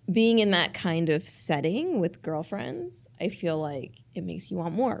being in that kind of setting with girlfriends, I feel like it makes you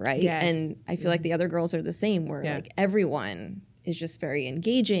want more, right? Yes. And I feel like the other girls are the same, where like everyone is just very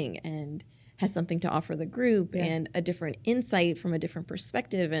engaging and has something to offer the group and a different insight from a different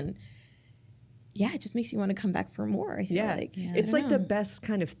perspective. And yeah, it just makes you want to come back for more. I feel like it's like the best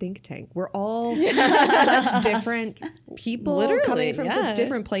kind of think tank. We're all such different people coming from such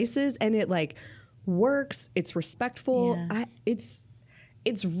different places, and it like works. It's respectful.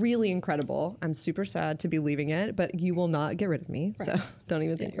 It's really incredible. I'm super sad to be leaving it, but you will not get rid of me. So don't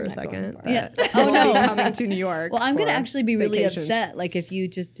even think for a second. Oh no, coming to New York. Well, I'm going to actually be really upset. Like if you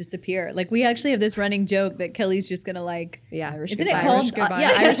just disappear. Like we actually have this running joke that Kelly's just going to like. Yeah, Irish isn't goodbye. it called? Irish goodbye.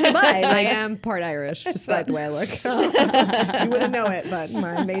 Irish goodbye. I am part Irish, despite the way I look. You wouldn't know it, but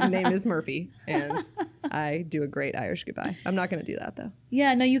my maiden name is Murphy, and I do a great Irish goodbye. I'm not going to do that though.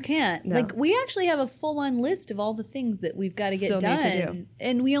 Yeah, no, you can't. No. Like we actually have a full-on list of all the things that we've got to get Still done, need to do.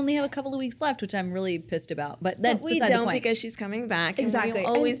 and we only have a couple of weeks left, which I'm really pissed about. But that's we beside the don't point. because she's coming back. Exactly. And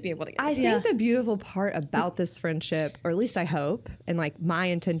we'll always be able to get I think the beautiful part about this friendship, or at least I hope, and like my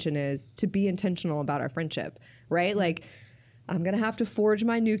intention is to be intentional about our friendship, right? Like I'm going to have to forge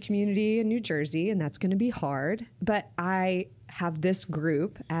my new community in New Jersey, and that's going to be hard. But I have this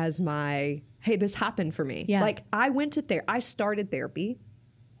group as my, hey, this happened for me. Yeah. Like I started therapy.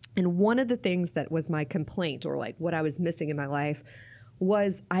 And one of the things that was my complaint, or like what I was missing in my life,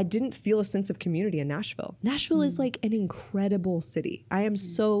 was I didn't feel a sense of community in Nashville. Nashville is like an incredible city. I am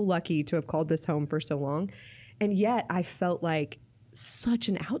so lucky to have called this home for so long. And yet I felt like such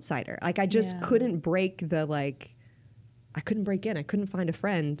an outsider. Like I just couldn't break I couldn't break in. I couldn't find a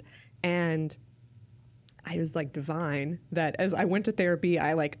friend. And I was like divine that as I went to therapy,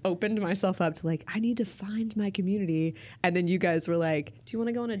 I like opened myself up to like, I need to find my community. And then you guys were like, do you want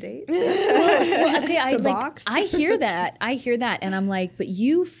to go on a date? Well, okay, I hear that. And I'm like, but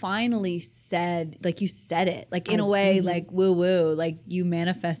you finally said, like you said it, like in a way, like woo woo, like you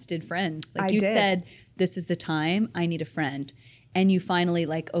manifested friends. Like you said, this is the time I need a friend. And you finally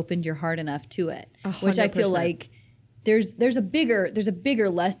like opened your heart enough to it, 100%. which I feel like there's a bigger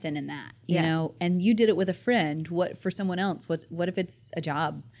lesson in that, you know, and you did it with a friend. What for someone else? What if it's a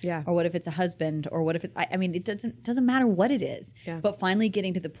job? Yeah. Or what if it's a husband? Or what if it's, I mean, it doesn't matter what it is, but finally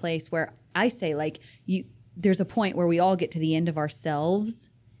getting to the place where I say like there's a point where we all get to the end of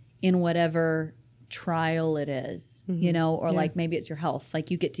ourselves in whatever trial it is, you know, or like maybe it's your health. Like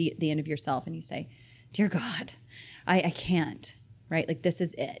you get to the end of yourself and you say, dear God, I can't, right? Like this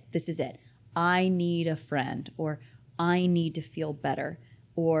is it. I need a friend, or I need to feel better,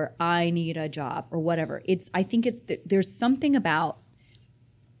 or I need a job, or whatever. I think there's something about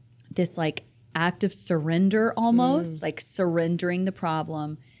this like act of surrender almost, like surrendering the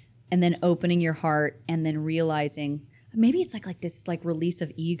problem and then opening your heart and then realizing maybe it's like this like release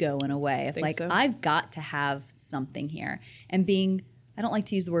of ego in a way of like, I've got to have something here, and being, I don't like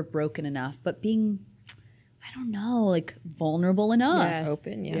to use the word broken enough, but being, I don't know, like vulnerable enough. Yes.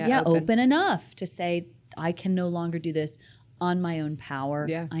 Open. Open enough to say, I can no longer do this on my own power.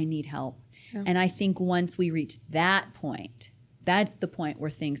 Yeah. I need help. Yeah. And I think once we reach that point, that's the point where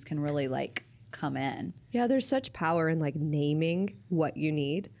things can really like come in. Yeah, there's such power in like naming what you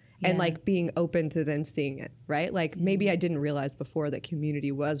need and like being open to then seeing it, right? Like maybe I didn't realize before that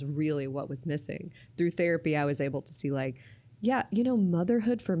community was really what was missing. Through therapy, I was able to see like, yeah, you know,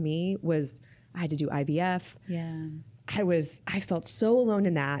 motherhood for me was, I had to do IVF. Yeah. I felt so alone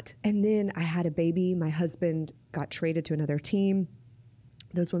in that. And then I had a baby. My husband got traded to another team.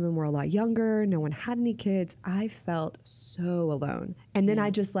 Those women were a lot younger. No one had any kids. I felt so alone. And then I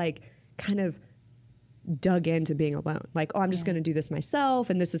just like kind of dug into being alone. Like, oh, I'm just going to do this myself.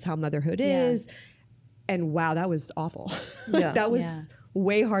 And this is how motherhood is. And wow, that was awful. That was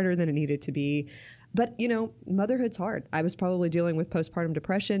way harder than it needed to be. But, you know, motherhood's hard. I was probably dealing with postpartum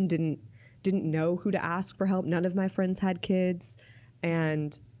depression, didn't know who to ask for help. None of my friends had kids.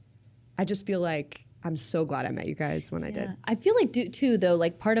 And I just feel like I'm so glad I met you guys when I did. I feel like, too, though,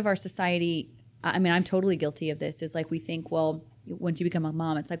 like part of our society, I mean, I'm totally guilty of this, is like we think, well, once you become a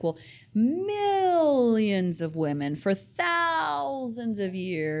mom, it's like, well, millions of women for thousands of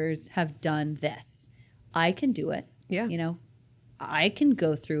years have done this. I can do it. Yeah. You know, I can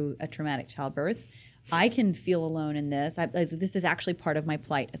go through a traumatic childbirth. I can feel alone in this. This is actually part of my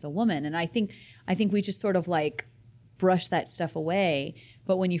plight as a woman. And I think we just sort of like brush that stuff away.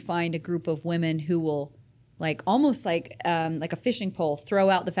 But when you find a group of women who will like almost like a fishing pole, throw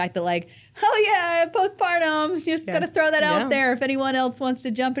out the fact that like, oh yeah, postpartum, just gotta throw that out there. If anyone else wants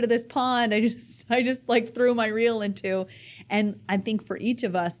to jump into this pond, I just like threw my reel into. And I think for each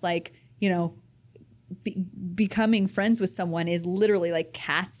of us, like, you know, becoming friends with someone is literally like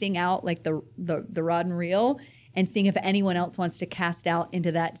casting out like the rod and reel and seeing if anyone else wants to cast out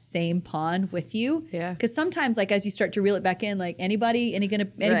into that same pond with you. Yeah. Because sometimes, like, as you start to reel it back in, like, anybody gonna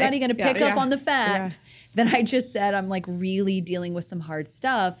pick up on the fact that I just said I'm like really dealing with some hard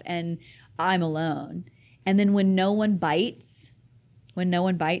stuff and I'm alone. And then when no one bites,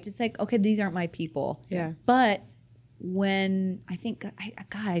 it's like, okay, these aren't my people. Yeah. But when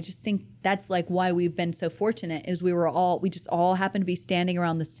I just think that's like why we've been so fortunate is we just all happened to be standing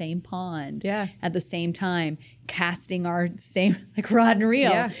around the same pond at the same time, casting our same like rod and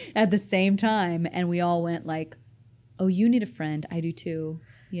reel at the same time. And we all went like, oh, you need a friend. I do too,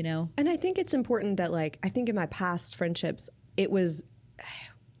 you know? And I think it's important that, like, I think in my past friendships, it was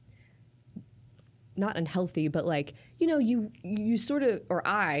not unhealthy, but like, you know, you sort of, or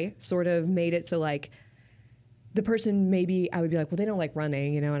I sort of made it so like, the person, maybe I would be like, well, they don't like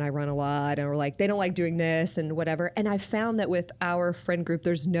running, you know, and I run a lot, or like they don't like doing this and whatever. And I found that with our friend group,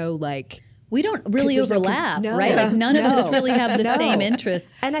 there's no like, we don't really overlap, right? Like none of us really have the same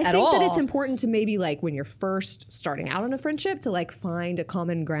interests and I at think all. that it's important to maybe like when you're first starting out on a friendship to like find a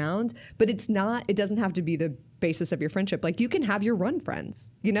common ground, but it doesn't have to be the basis of your friendship. Like you can have your run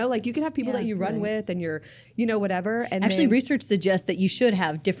friends, you know, like you can have people that you run with and you're, you know, whatever. And actually research suggests that you should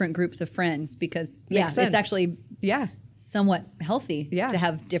have different groups of friends because it's actually somewhat healthy to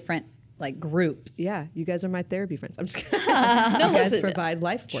have different like groups. Yeah, you guys are my therapy friends. I'm just kidding. You guys provide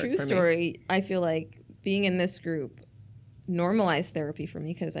life work true for story. Me. I feel like being in this group normalized therapy for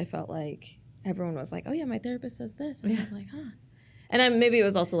me because I felt like everyone was like, oh yeah, my therapist says this. And I was like, huh. And maybe it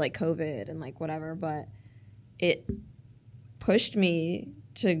was also like COVID and like whatever, but it pushed me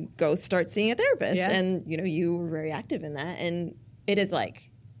to go start seeing a therapist. Yeah. And, you know, you were very active in that. And it has like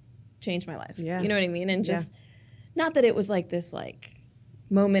changed my life. Yeah. You know what I mean? And just not that it was like this like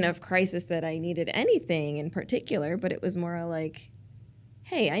moment of crisis that I needed anything in particular, but it was more like,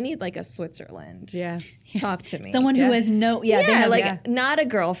 hey, I need like a Switzerland. Yeah. Talk to me. Someone who has no, not a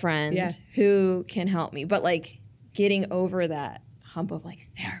girlfriend who can help me, but like getting over that hump of like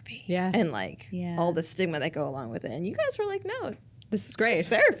therapy and like all the stigma that go along with it. And you guys were like, no, this is great. It's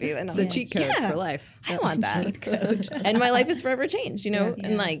therapy. And it's a cheat code for life. I want that. Cheat code. And my life is forever changed, you know?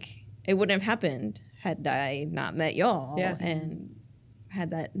 And like, it wouldn't have happened had I not met y'all and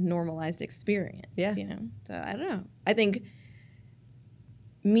had that normalized experience, you know? So I don't know. I think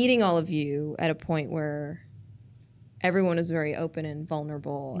meeting all of you at a point where everyone is very open and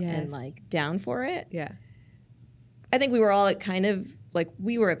vulnerable and like down for it. Yeah. I think we were all at kind of like,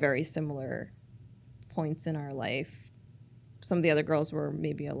 we were at very similar points in our life. Some of the other girls were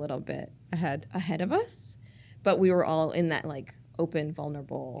maybe a little bit ahead of us, but we were all in that like open,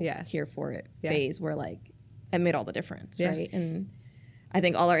 vulnerable, here for it phase where like it made all the difference, right? And I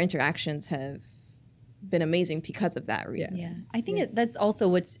think all our interactions have been amazing because of that reason. Yeah. I think that's also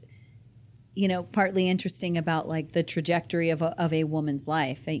what's, you know, partly interesting about like the trajectory of a woman's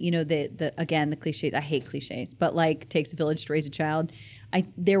life. You know, the again, the cliches, I hate cliches, but like takes a village to raise a child.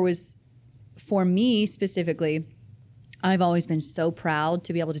 There was, for me specifically, I've always been so proud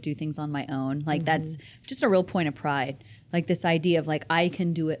to be able to do things on my own. Like that's just a real point of pride. Like this idea of like, I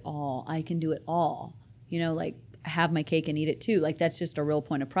can do it all. I can do it all. You know, like have my cake and eat it too. Like that's just a real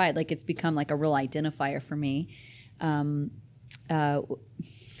point of pride. Like it's become like a real identifier for me.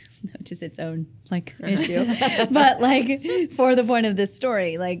 Which is its own like issue. But like for the point of this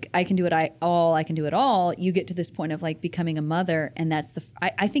story, like I can do it all, I can do it all. You get to this point of like becoming a mother, and that's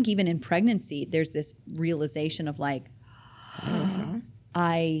I think even in pregnancy, there's this realization of like,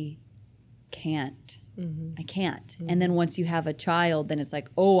 I can't. I can't. And then once you have a child, then it's like,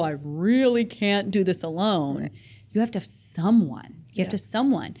 oh, I really can't do this alone. Right. You have to have someone. You have to have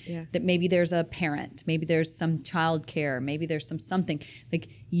someone that maybe there's a parent, maybe there's some child care, maybe there's something. Like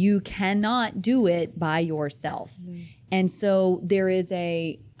you cannot do it by yourself. And so there is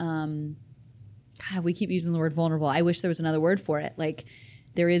a, we keep using the word vulnerable. I wish there was another word for it. Like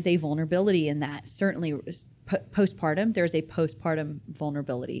there is a vulnerability in that. Certainly postpartum, there's a postpartum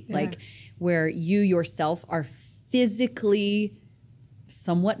vulnerability, like where you yourself are physically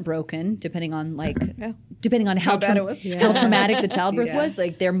somewhat broken, depending on how bad it was, how traumatic the childbirth was.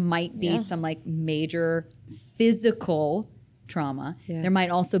 Like there might be some like major physical trauma. There might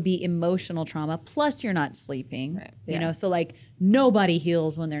also be emotional trauma. Plus, you're not sleeping. You know, so like nobody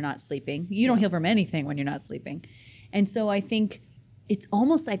heals when they're not sleeping. You don't heal from anything when you're not sleeping. And so I think it's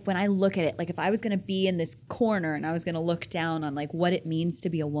almost like when I look at it, like if I was going to be in this corner and I was going to look down on like what it means to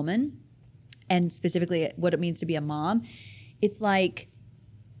be a woman and specifically what it means to be a mom, it's like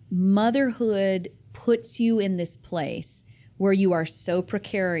motherhood puts you in this place where you are so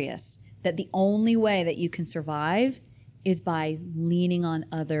precarious that the only way that you can survive is by leaning on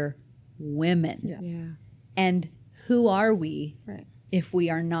other women. Yeah. And who are we Right. if we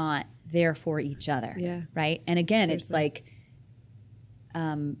are not there for each other? Yeah. Right? And again, Seriously. it's like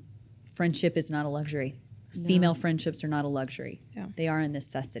friendship is not a luxury. Female friendships are not a luxury. Yeah. They are a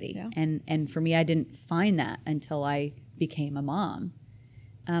necessity. Yeah. And for me, I didn't find that until I became a mom.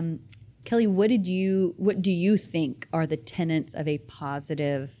 Kelly, what do you think are the tenets of a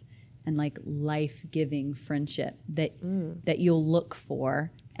positive and like life-giving friendship that you'll look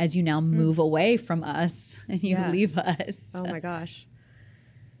for as you now move away from us and you leave us? Oh my gosh.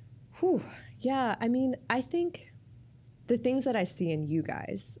 Whew. Yeah, I mean, I think the things that I see in you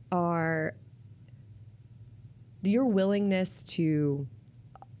guys are your willingness to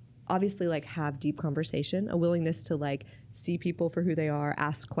obviously like have deep conversation, a willingness to like see people for who they are,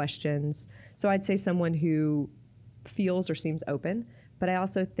 ask questions. So I'd say someone who feels or seems open, but I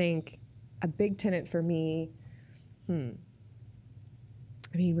also think a big tenet for me, I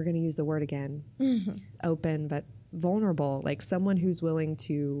mean, we're going to use the word again, open, but vulnerable, like someone who's willing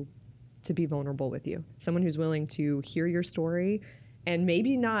to be vulnerable with you, someone who's willing to hear your story and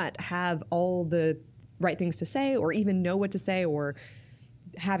maybe not have all the right things to say or even know what to say or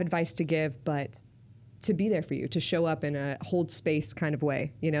have advice to give, but to be there for you, to show up in a hold space kind of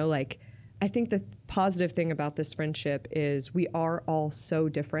way. You know, like I think the positive thing about this friendship is we are all so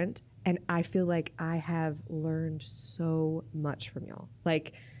different. And I feel like I have learned so much from y'all.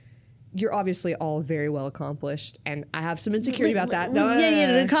 Like, you're obviously all very well accomplished, and I have some insecurity about that. No,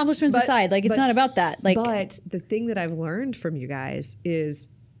 The accomplishments aside, like it's not about that. Like, but the thing that I've learned from you guys is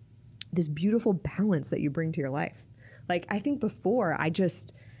this beautiful balance that you bring to your life. Like, I think before I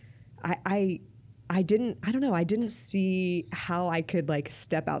didn't see how I could like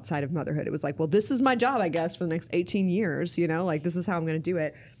step outside of motherhood. It was like, well, this is my job, I guess, for the next 18 years, you know, like this is how I'm going to do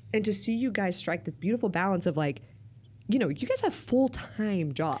it. And to see you guys strike this beautiful balance of like, you know, you guys have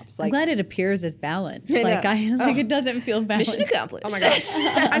full-time jobs. Like, I'm glad it appears as balanced. Like it doesn't feel balanced. Mission accomplished. oh my gosh.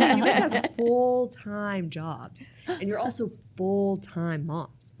 I mean, you guys have full-time jobs and you're also full-time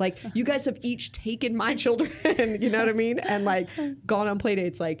moms. Like, you guys have each taken my children, you know what I mean? And like gone on play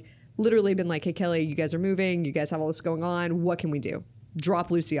dates, like literally been like, hey, Kelly, you guys are moving. You guys have all this going on. What can we do?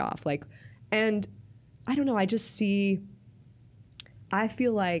 Drop Lucy off. Like, and I don't know. I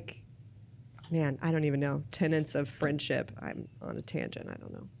feel like, man, I don't even know. Tenets of friendship. I'm on a tangent. I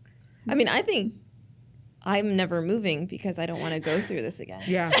don't know. I mean, I think I'm never moving because I don't want to go through this again.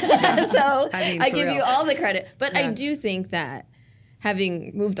 Yeah. So I mean, I for give real. you all the credit. But I Yeah. do think that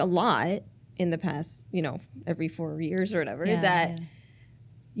having moved a lot in the past, you know, every 4 years or whatever,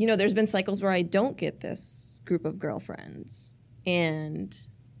 you know, there's been cycles where I don't get this group of girlfriends. And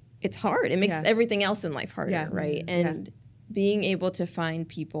it's hard. It makes everything else in life harder, right? And being able to find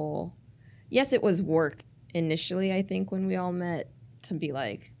people, yes, it was work initially, I think, when we all met, to be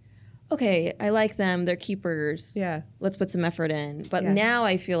like, okay, I like them, they're keepers. Yeah. Let's put some effort in. But now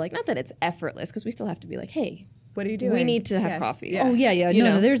I feel like, not that it's effortless, because we still have to be like, hey, What are you doing? we need to have Yes. coffee. Oh yeah. You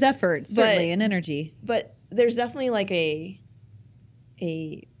know? There's effort, certainly, and energy. But there's definitely like an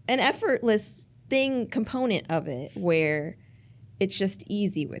effortless component of it where it's just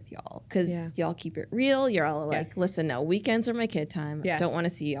easy with y'all because y'all keep it real. You're all like, listen, no, weekends are my kid time. Yeah. I don't want to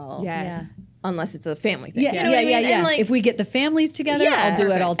see y'all Yes. unless it's a family thing. Yeah, You know what I mean? And, like, if we get the families together, I'll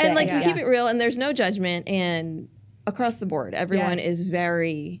do it all day. And like we keep it real, and there's no judgment, and across the board, everyone is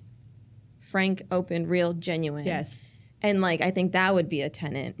very frank, open, real, genuine. Yes. And like I think that would be a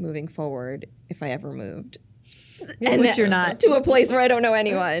tenet moving forward if I ever moved. Which you're not. To a place where I don't know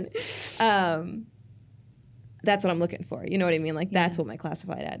anyone. That's what I'm looking for. You know what I mean? Like that's what my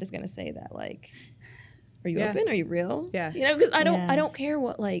classified ad is going to say. That like, are you open? Are you real? Yeah. You know, because I don't care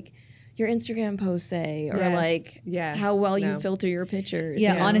what like your Instagram posts say or like how well you filter your pictures.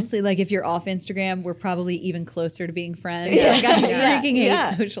 Yeah, you know? honestly, like if you're off Instagram, we're probably even closer to being friends. Like, I freaking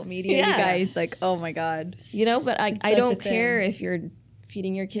hate social media, you guys. Like, oh my God. You know, but I such a don't thing. care if you're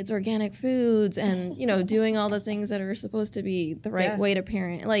feeding your kids organic foods and, you know, doing all the things that are supposed to be the right way to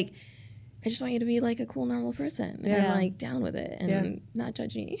parent. Like, I just want you to be like a cool, normal person and like down with it and not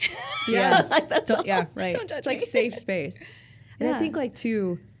judge me. Like, that's all. Yeah, right. Don't judge It's like me. safe space. And I think like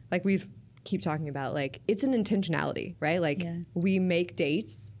too, like we've keep talking about, like it's an intentionality, right? Like we make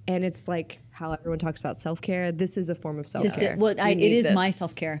dates and it's like how everyone talks about self-care. This is a form of self-care. It need is this. my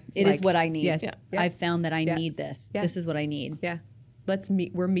self-care. It is what I need. Yes. Yeah. I've found that I need this. This is what I need. Yeah. Let's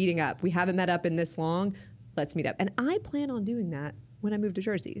meet. We're meeting up. We haven't met up in this long. Let's meet up. And I plan on doing that when I move to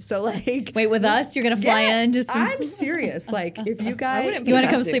Jersey. So like, Wait, with us? You're going to fly in? I'm serious. Like if you guys, you want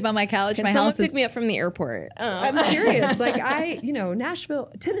to come sleep on my couch? Can my someone house is pick me up from the airport? I'm serious. Like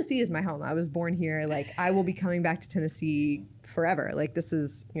Nashville, Tennessee is my home. I was born here. Like I will be coming back to Tennessee forever. Like this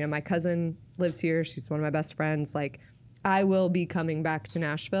is, my cousin lives here. She's one of my best friends. Like I will be coming back to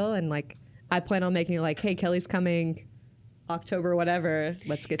Nashville, and like I plan on making it like, hey, Kelly's coming October, whatever.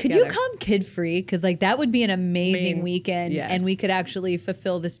 Let's get together. Could you come kid free? Because like that would be an amazing weekend, and we could actually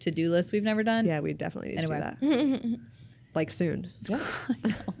fulfill this to-do list we've never done. Yeah, we definitely need to do that. Like soon. Yeah.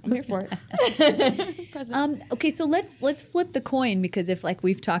 I'm here for it. Okay, so let's flip the coin, because if like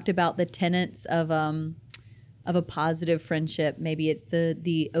we've talked about the tenets of a positive friendship, maybe it's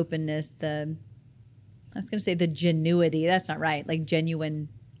the openness, I was going to say the genuity. That's not right. Like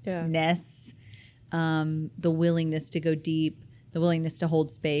genuineness, the willingness to go deep, the willingness to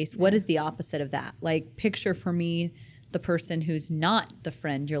hold space. What is the opposite of that? Like picture for me the person who's not the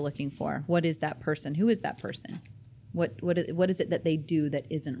friend you're looking for. What is that person? Who is that person? What is it that they do that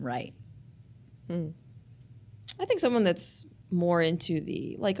isn't right? I think someone that's more into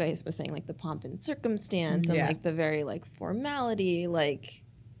the, like I was saying, like the pomp and circumstance and like the very like formality, like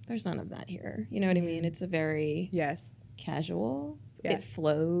there's none of that here. You know what I mean? It's a very casual. It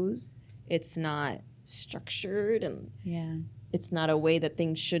flows. It's not structured, and it's not a way that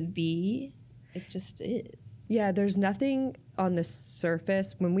things should be. It just is. Yeah, there's nothing on the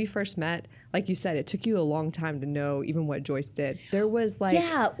surface. When we first met, like you said, it took you a long time to know even what Joyce did. There was like...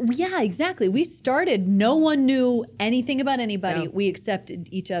 Yeah, exactly. We started, no one knew anything about anybody. No. We accepted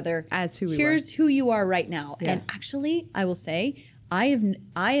each other as who we were. Here's who you are right now. Yeah. And actually, I will say, I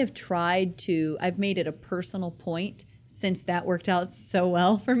have tried to, I've made it a personal point since that worked out so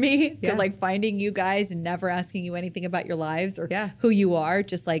well for me. Yeah. Like finding you guys and never asking you anything about your lives or who you are,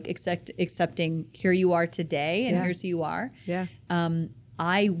 just like accepting here you are today and here's who you are. Yeah.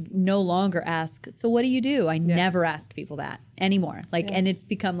 I no longer ask, so what do you do? I never ask people that anymore. Like, and it's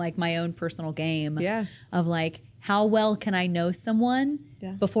become like my own personal game of like, how well can I know someone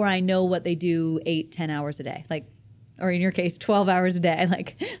before I know what they do 8-10 hours a day? Like, or in your case, 12 hours a day.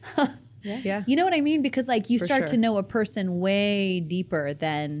 Like, you know what I mean? Because like you start to know a person way deeper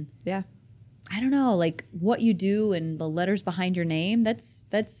than, I don't know, like what you do and the letters behind your name. That's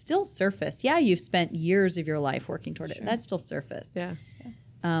still surface. Yeah, you've spent years of your life working toward it. That's still surface. Yeah.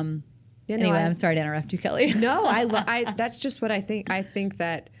 Anyway, I'm sorry to interrupt you, Kelly. No, I that's just what I think. I think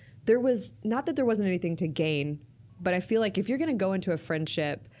that there was, not that there wasn't anything to gain, but I feel like if you're going to go into a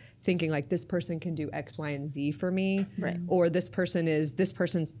friendship thinking like this person can do X, Y, and Z for me, or this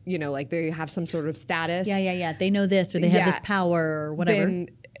person's, you know, like they have some sort of status. Yeah. They know this, or they have this power, or whatever. Then,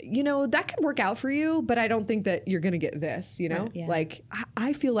 you know, that could work out for you, but I don't think that you're going to get this, you know? Like,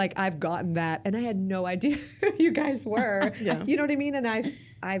 I feel like I've gotten that, and I had no idea who you guys were. You know what I mean? And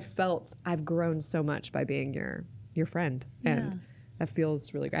I've felt I've grown so much by being your friend, and that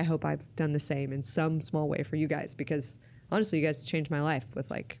feels really great. I hope I've done the same in some small way for you guys, because honestly, you guys changed my life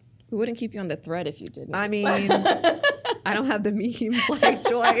with like... We wouldn't keep you on the thread if you didn't. I mean, I don't have the memes like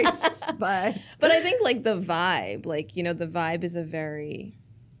Joyce, but I think like the vibe, like, you know, the vibe is it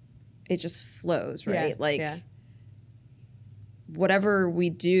just flows, right? Whatever we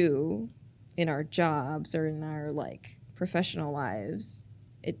do in our jobs or in our like professional lives,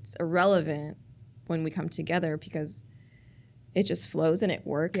 it's irrelevant when we come together because it just flows and it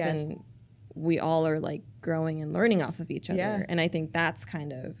works and we all are like growing and learning off of each other. And I think that's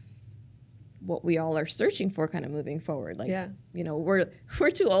kind of what we all are searching for kind of moving forward. Like, you know, we're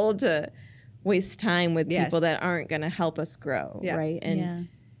too old to waste time with people that aren't going to help us grow, right?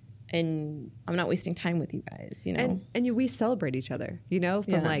 And I'm not wasting time with you guys, you know? And we celebrate each other, you know,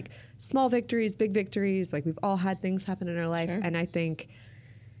 from like small victories, big victories. Like we've all had things happen in our life. And I think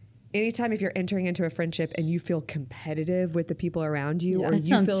anytime if you're entering into a friendship and you feel competitive with the people around you, or that you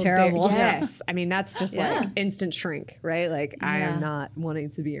sounds feel terrible. I mean, that's just like instant shrink, right? Like I am not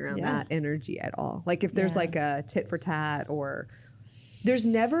wanting to be around that energy at all. Like if there's like a tit for tat, or there's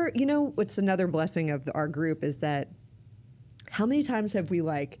never, you know, what's another blessing of our group is that how many times have we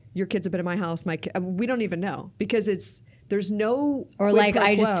like, your kids have been in my house, we don't even know, because there's no... Or like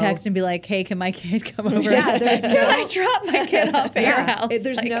I just text and be like, hey, can my kid come over? There's can I drop my kid off at your house?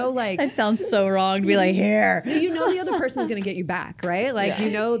 There's like, no like... That sounds so wrong to be like, here. You know the other person's going to get you back, right? Like you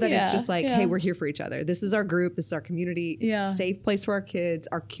know that it's just like, hey, we're here for each other. This is our group. This is our community. It's a safe place for our kids.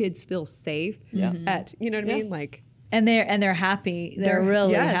 Our kids feel safe at, you know what I mean? Like... And they're happy. They're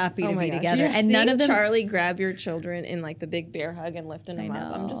really happy to be together. And none of them... Charlie grab your children in like the big bear hug and lifting them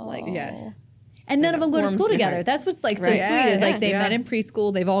up. I'm just like, And none of them go to school together. That's what's like so sweet is like they met in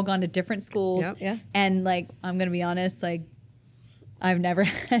preschool. They've all gone to different schools. And like, I'm going to be honest, like I've never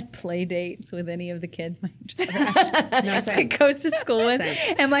had play dates with any of the kids my daughter goes to school with.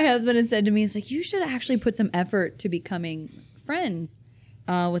 And my husband has said to me, it's like, you should actually put some effort to becoming friends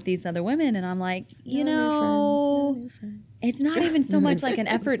with these other women. And I'm like, you know, it's not even so much like an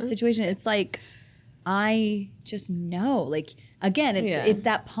effort situation. It's like, I just know, like, again, it's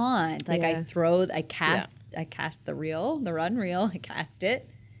that pond. Like I cast the reel, the rod and reel, I cast it.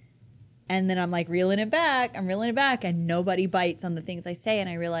 And then I'm like reeling it back, and nobody bites on the things I say. And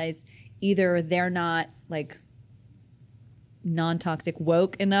I realize either they're not like non-toxic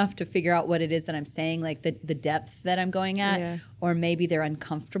woke enough to figure out what it is that I'm saying, like the depth that I'm going at, or maybe they're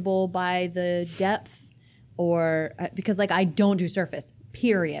uncomfortable by the depth, or because like I don't do surface,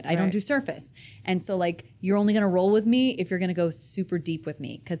 period. I don't do surface. And so like you're only going to roll with me if you're going to go super deep with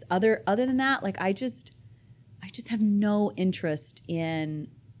me. Because other than that, like I just have no interest in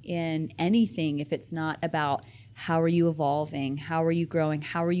anything if it's not about how are you evolving, how are you growing,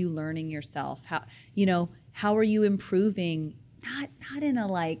 how are you learning yourself, how are you improving, not in a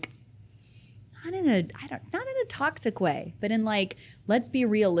toxic way, but in like, let's be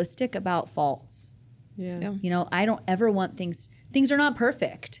realistic about faults. Yeah. You know, I don't ever want things are not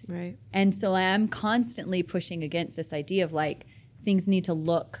perfect. Right. And so I'm constantly pushing against this idea of like things need to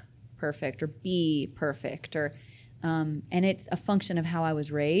look perfect or be perfect, or and it's a function of how I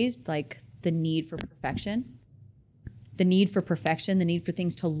was raised, like the need for perfection, the need for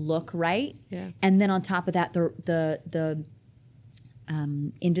things to look right. Yeah. And then on top of that, the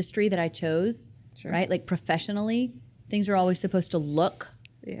industry that I chose, right? Like professionally, things are always supposed to look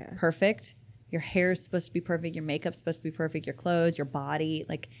perfect. Your hair is supposed to be perfect. Your makeup's supposed to be perfect. Your clothes, your body,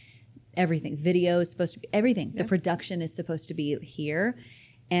 like everything. Video is supposed to be everything. Yeah. The production is supposed to be here.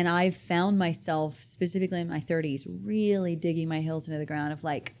 And I've found myself, specifically in my 30s, really digging my heels into the ground of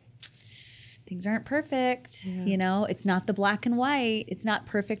like, things aren't perfect. Yeah. You know, it's not the black and white. It's not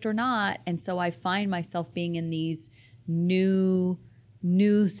perfect or not. And so I find myself being in these new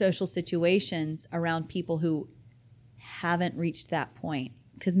social situations around people who haven't reached that point.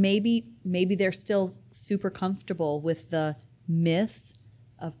 Because maybe they're still super comfortable with the myth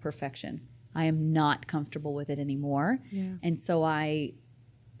of perfection. I am not comfortable with it anymore. Yeah. And so I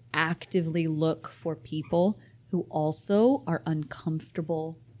actively look for people who also are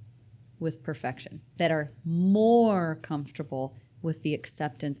uncomfortable with perfection, that are more comfortable with the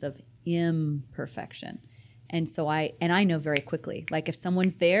acceptance of imperfection. And so I know very quickly, like if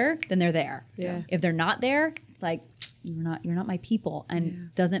someone's there, then they're there. Yeah. If they're not there, it's like, you're not my people,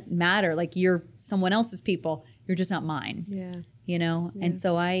 and doesn't matter. Like you're someone else's people. You're just not mine. Yeah. You know? Yeah. And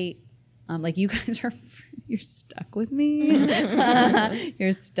so like you guys you're stuck with me.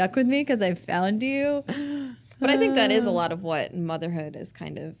 You're stuck with me because I found you. But I think that is a lot of what motherhood has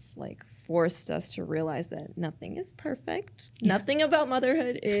kind of like forced us to realize, that nothing is perfect. Yeah. Nothing about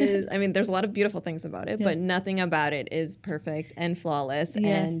motherhood is, I mean, there's a lot of beautiful things about it, but nothing about it is perfect and flawless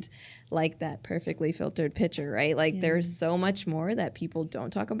and like that perfectly filtered picture, right? Like there's so much more that people don't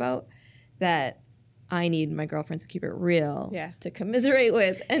talk about that I need my girlfriends to keep it real, to commiserate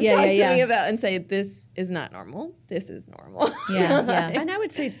with and talk to me about and say, this is not normal. This is normal. Yeah. And I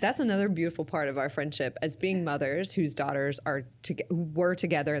would say that's another beautiful part of our friendship as being mothers whose daughters were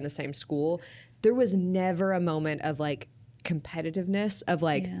together in the same school. There was never a moment of like competitiveness of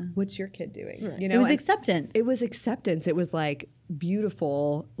like, what's your kid doing? Right. You know, it was acceptance. It was acceptance. It was like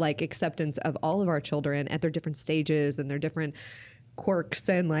beautiful, like acceptance of all of our children at their different stages and their different quirks,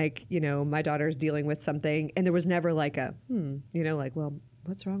 and like, you know, my daughter's dealing with something, and there was never like a you know, like, well,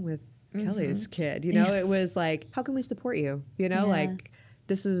 what's wrong with Kelly's kid, you know? It was like, how can we support you, you know? Like,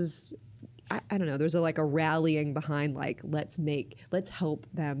 this is I don't know, there's a rallying behind like, let's help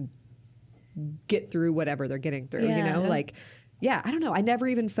them get through whatever they're getting through, you know? Like, I don't know, I never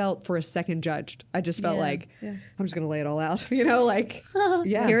even felt for a second judged. I just felt like I'm just gonna lay it all out, you know, like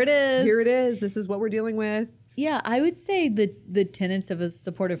here it is, this is what we're dealing with. Yeah, I would say the tenets of a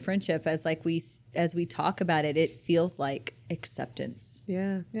supportive friendship, as we talk about it, it feels like acceptance.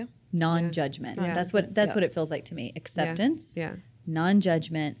 Yeah. Non-judgment. Yeah. That's what it feels like to me. Acceptance. Yeah.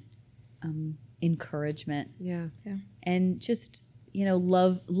 Non-judgment. Encouragement. Yeah. And just, you know,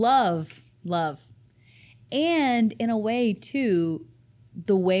 love. And in a way too,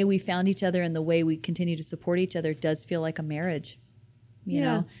 the way we found each other and the way we continue to support each other does feel like a marriage. You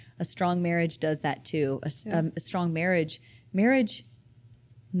know, a strong marriage does that too. A strong marriage,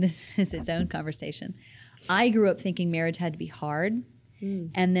 this is its own conversation. I grew up thinking marriage had to be hard.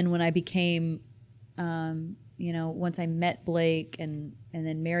 And then when I became, you know, once I met Blake and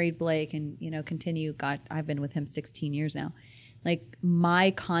then married Blake and, you know, I've been with him 16 years now. Like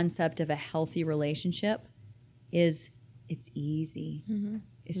my concept of a healthy relationship is it's easy.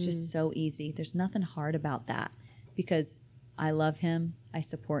 It's just so easy. There's nothing hard about that because I love him. I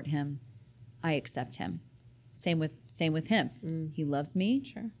support him. I accept him. Same with him. He loves me.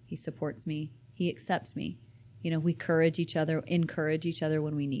 Sure. He supports me. He accepts me. We encourage each other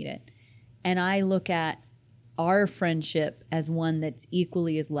when we need it. And I look at our friendship as one that's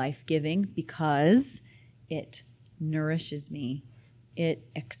equally as life-giving because it nourishes me. It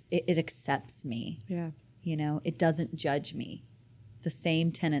accepts me. Yeah. It doesn't judge me. The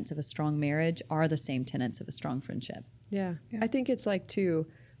same tenets of a strong marriage are the same tenets of a strong friendship. Yeah. I think it's like, too,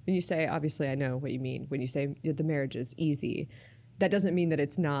 when you say, obviously I know what you mean, when you say the marriage is easy, that doesn't mean that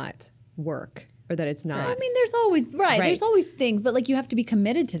it's not work or that it's not. I mean, there's always things, but like you have to be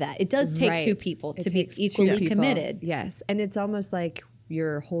committed to that. It does take two people to be equally committed. Yes. And it's almost like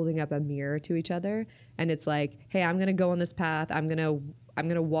you're holding up a mirror to each other and it's like, hey, I'm going to go on this path. I'm going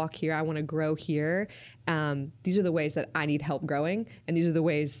to walk here. I want to grow here. These are the ways that I need help growing. And these are the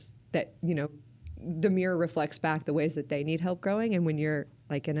ways that, the mirror reflects back the ways that they need help growing. And when you're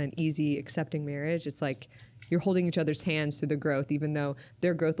like in an easy, accepting marriage, it's like you're holding each other's hands through the growth, even though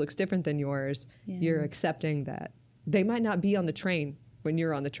their growth looks different than yours. Yeah. You're accepting that they might not be on the train when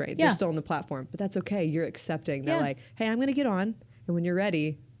you're on the train. Yeah. They're still on the platform, but that's okay. You're accepting that like, hey, I'm going to get on. And when you're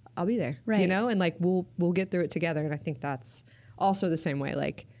ready, I'll be there, right. And like, we'll get through it together. And I think that's also the same way,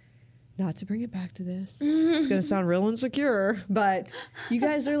 like, not to bring it back to this, it's going to sound real insecure, but you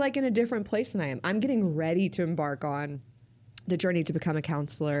guys are like in a different place than I am. I'm getting ready to embark on the journey to become a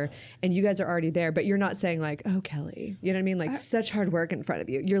counselor, and you guys are already there, but you're not saying like, oh, Kelly, you know what I mean? Like such hard work in front of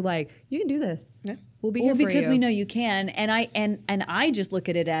you. You're like, you can do this. Yeah. We'll be here for you. Because we know you can. And I just look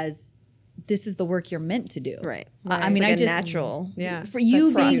at it as, this is the work you're meant to do. Right. I mean, like natural. Yeah. For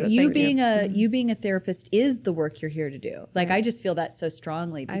you being a therapist is the work you're here to do. Like, I just feel that so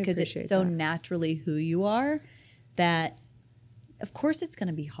strongly because it's so naturally who you are that, of course, it's going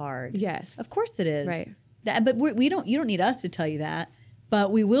to be hard. Yes. Of course it is. Right. But you don't need us to tell you that.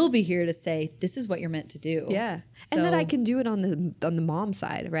 But we will be here to say, this is what you're meant to do. Yeah. So, and that I can do it on the mom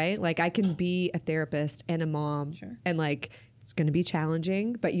side, right? Like, I can be a therapist and a mom. Sure. And like, it's going to be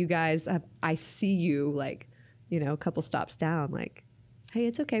challenging, but you guys, I see you like, a couple stops down, like, hey,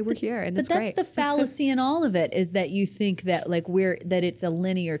 it's okay, we're here, and it's great. But that's the fallacy in all of it, is that you think that like that it's a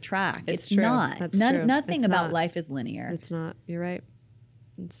linear track. It's true. Not. That's true. Nothing about life is linear. It's not. You're right.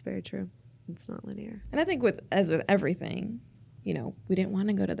 It's very true. It's not linear. And I think as with everything, we didn't want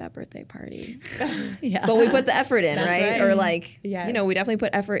to go to that birthday party. Yeah. But we put the effort in, That's right? Or like, we definitely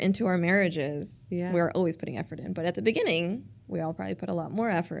put effort into our marriages. Yeah. We're always putting effort in. But at the beginning, we all probably put a lot more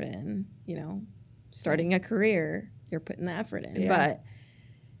effort in, starting a career, you're putting the effort in. Yeah. But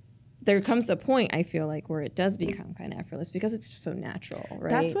there comes a point, I feel like, where it does become kind of effortless because it's just so natural, right?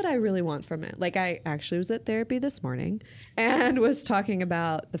 That's what I really want from it. Like, I actually was at therapy this morning and was talking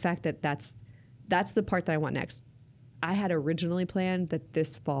about the fact that that's the part that I want next. I had originally planned that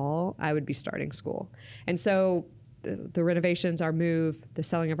this fall I would be starting school. And so the renovations, our move, the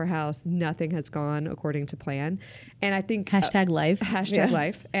selling of our house, nothing has gone according to plan. And I think... #life.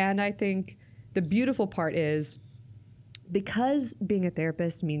 Life. And I think the beautiful part is because being a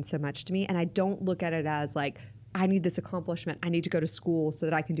therapist means so much to me, and I don't look at it as like, I need this accomplishment, I need to go to school so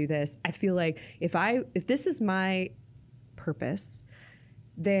that I can do this. I feel like if this is my purpose,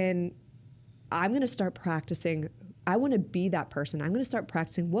 then I'm going to start practicing. I want to be that person. I'm going to start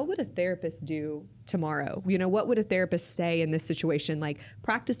practicing. What would a therapist do tomorrow? What would a therapist say in this situation? Like,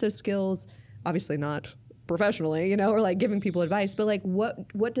 practice those skills, obviously not professionally, or like giving people advice, but like,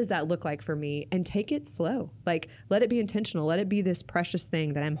 what does that look like for me? And take it slow. Like, let it be intentional. Let it be this precious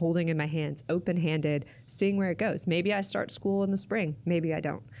thing that I'm holding in my hands, open-handed, seeing where it goes. Maybe I start school in the spring. Maybe I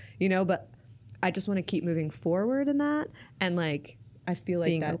don't, but I just want to keep moving forward in that. And like, I feel like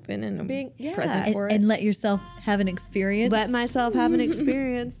being open and being present for it. And let yourself have an experience. Let myself have an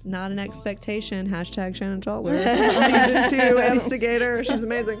experience, not an expectation. #Shannon Chaltler. Season 2 instigator. She's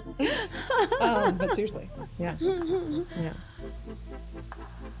amazing. But seriously. Yeah.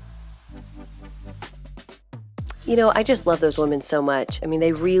 I just love those women so much. I mean,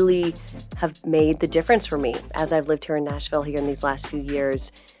 they really have made the difference for me as I've lived here in Nashville here in these last few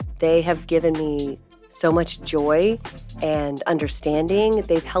years. They have given me so much joy and understanding.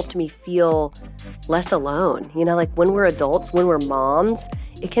 They've helped me feel less alone. Like when we're adults, when we're moms,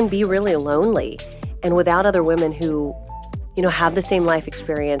 it can be really lonely. And without other women who, have the same life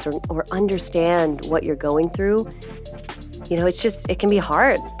experience or understand what you're going through, it can be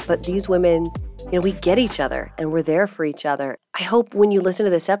hard. But these women we get each other and we're there for each other. I hope when you listen to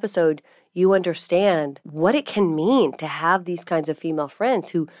this episode, you understand what it can mean to have these kinds of female friends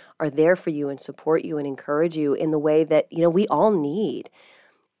who are there for you and support you and encourage you in the way that, we all need.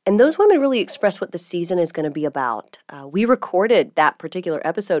 And those women really express what the season is going to be about. We recorded that particular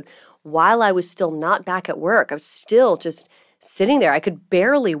episode while I was still not back at work. I was still just sitting there. I could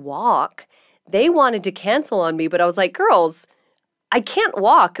barely walk. They wanted to cancel on me, but I was like, girls, I can't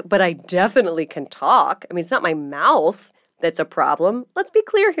walk, but I definitely can talk. I mean, it's not my mouth that's a problem. Let's be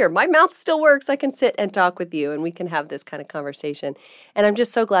clear here. My mouth still works. I can sit and talk with you and we can have this kind of conversation. And I'm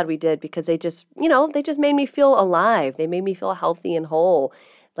just so glad we did because they just made me feel alive. They made me feel healthy and whole.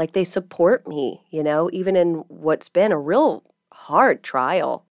 Like they support me, even in what's been a real hard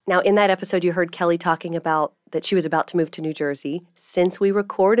trial. Now, in that episode, you heard Keli talking about that she was about to move to New Jersey. Since we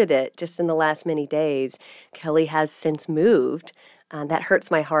recorded it just in the last many days, Keli has since moved. That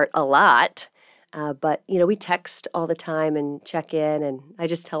hurts my heart a lot. But, we text all the time and check in, and I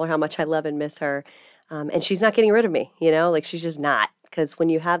just tell her how much I love and miss her. And she's not getting rid of me, she's just not. Because when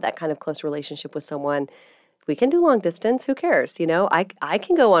you have that kind of close relationship with someone, we can do long distance. Who cares? I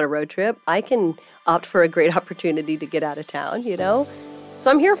can go on a road trip. I can opt for a great opportunity to get out of town, So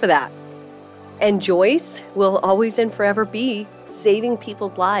I'm here for that. And Joyce will always and forever be saving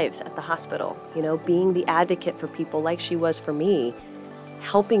people's lives at the hospital, being the advocate for people like she was for me.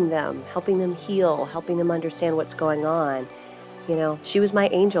 Helping them heal, helping them understand what's going on. She was my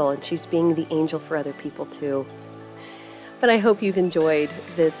angel, and she's being the angel for other people too. But I hope you've enjoyed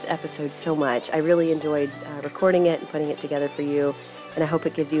this episode so much. I really enjoyed recording it and putting it together for you, and I hope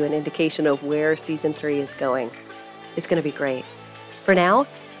it gives you an indication of where season 3 is going. It's going to be great. For now,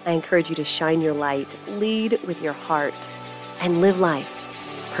 I encourage you to shine your light, lead with your heart, and live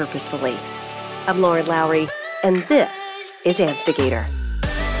life purposefully. I'm Lauren Lowry, and this is Amstigator.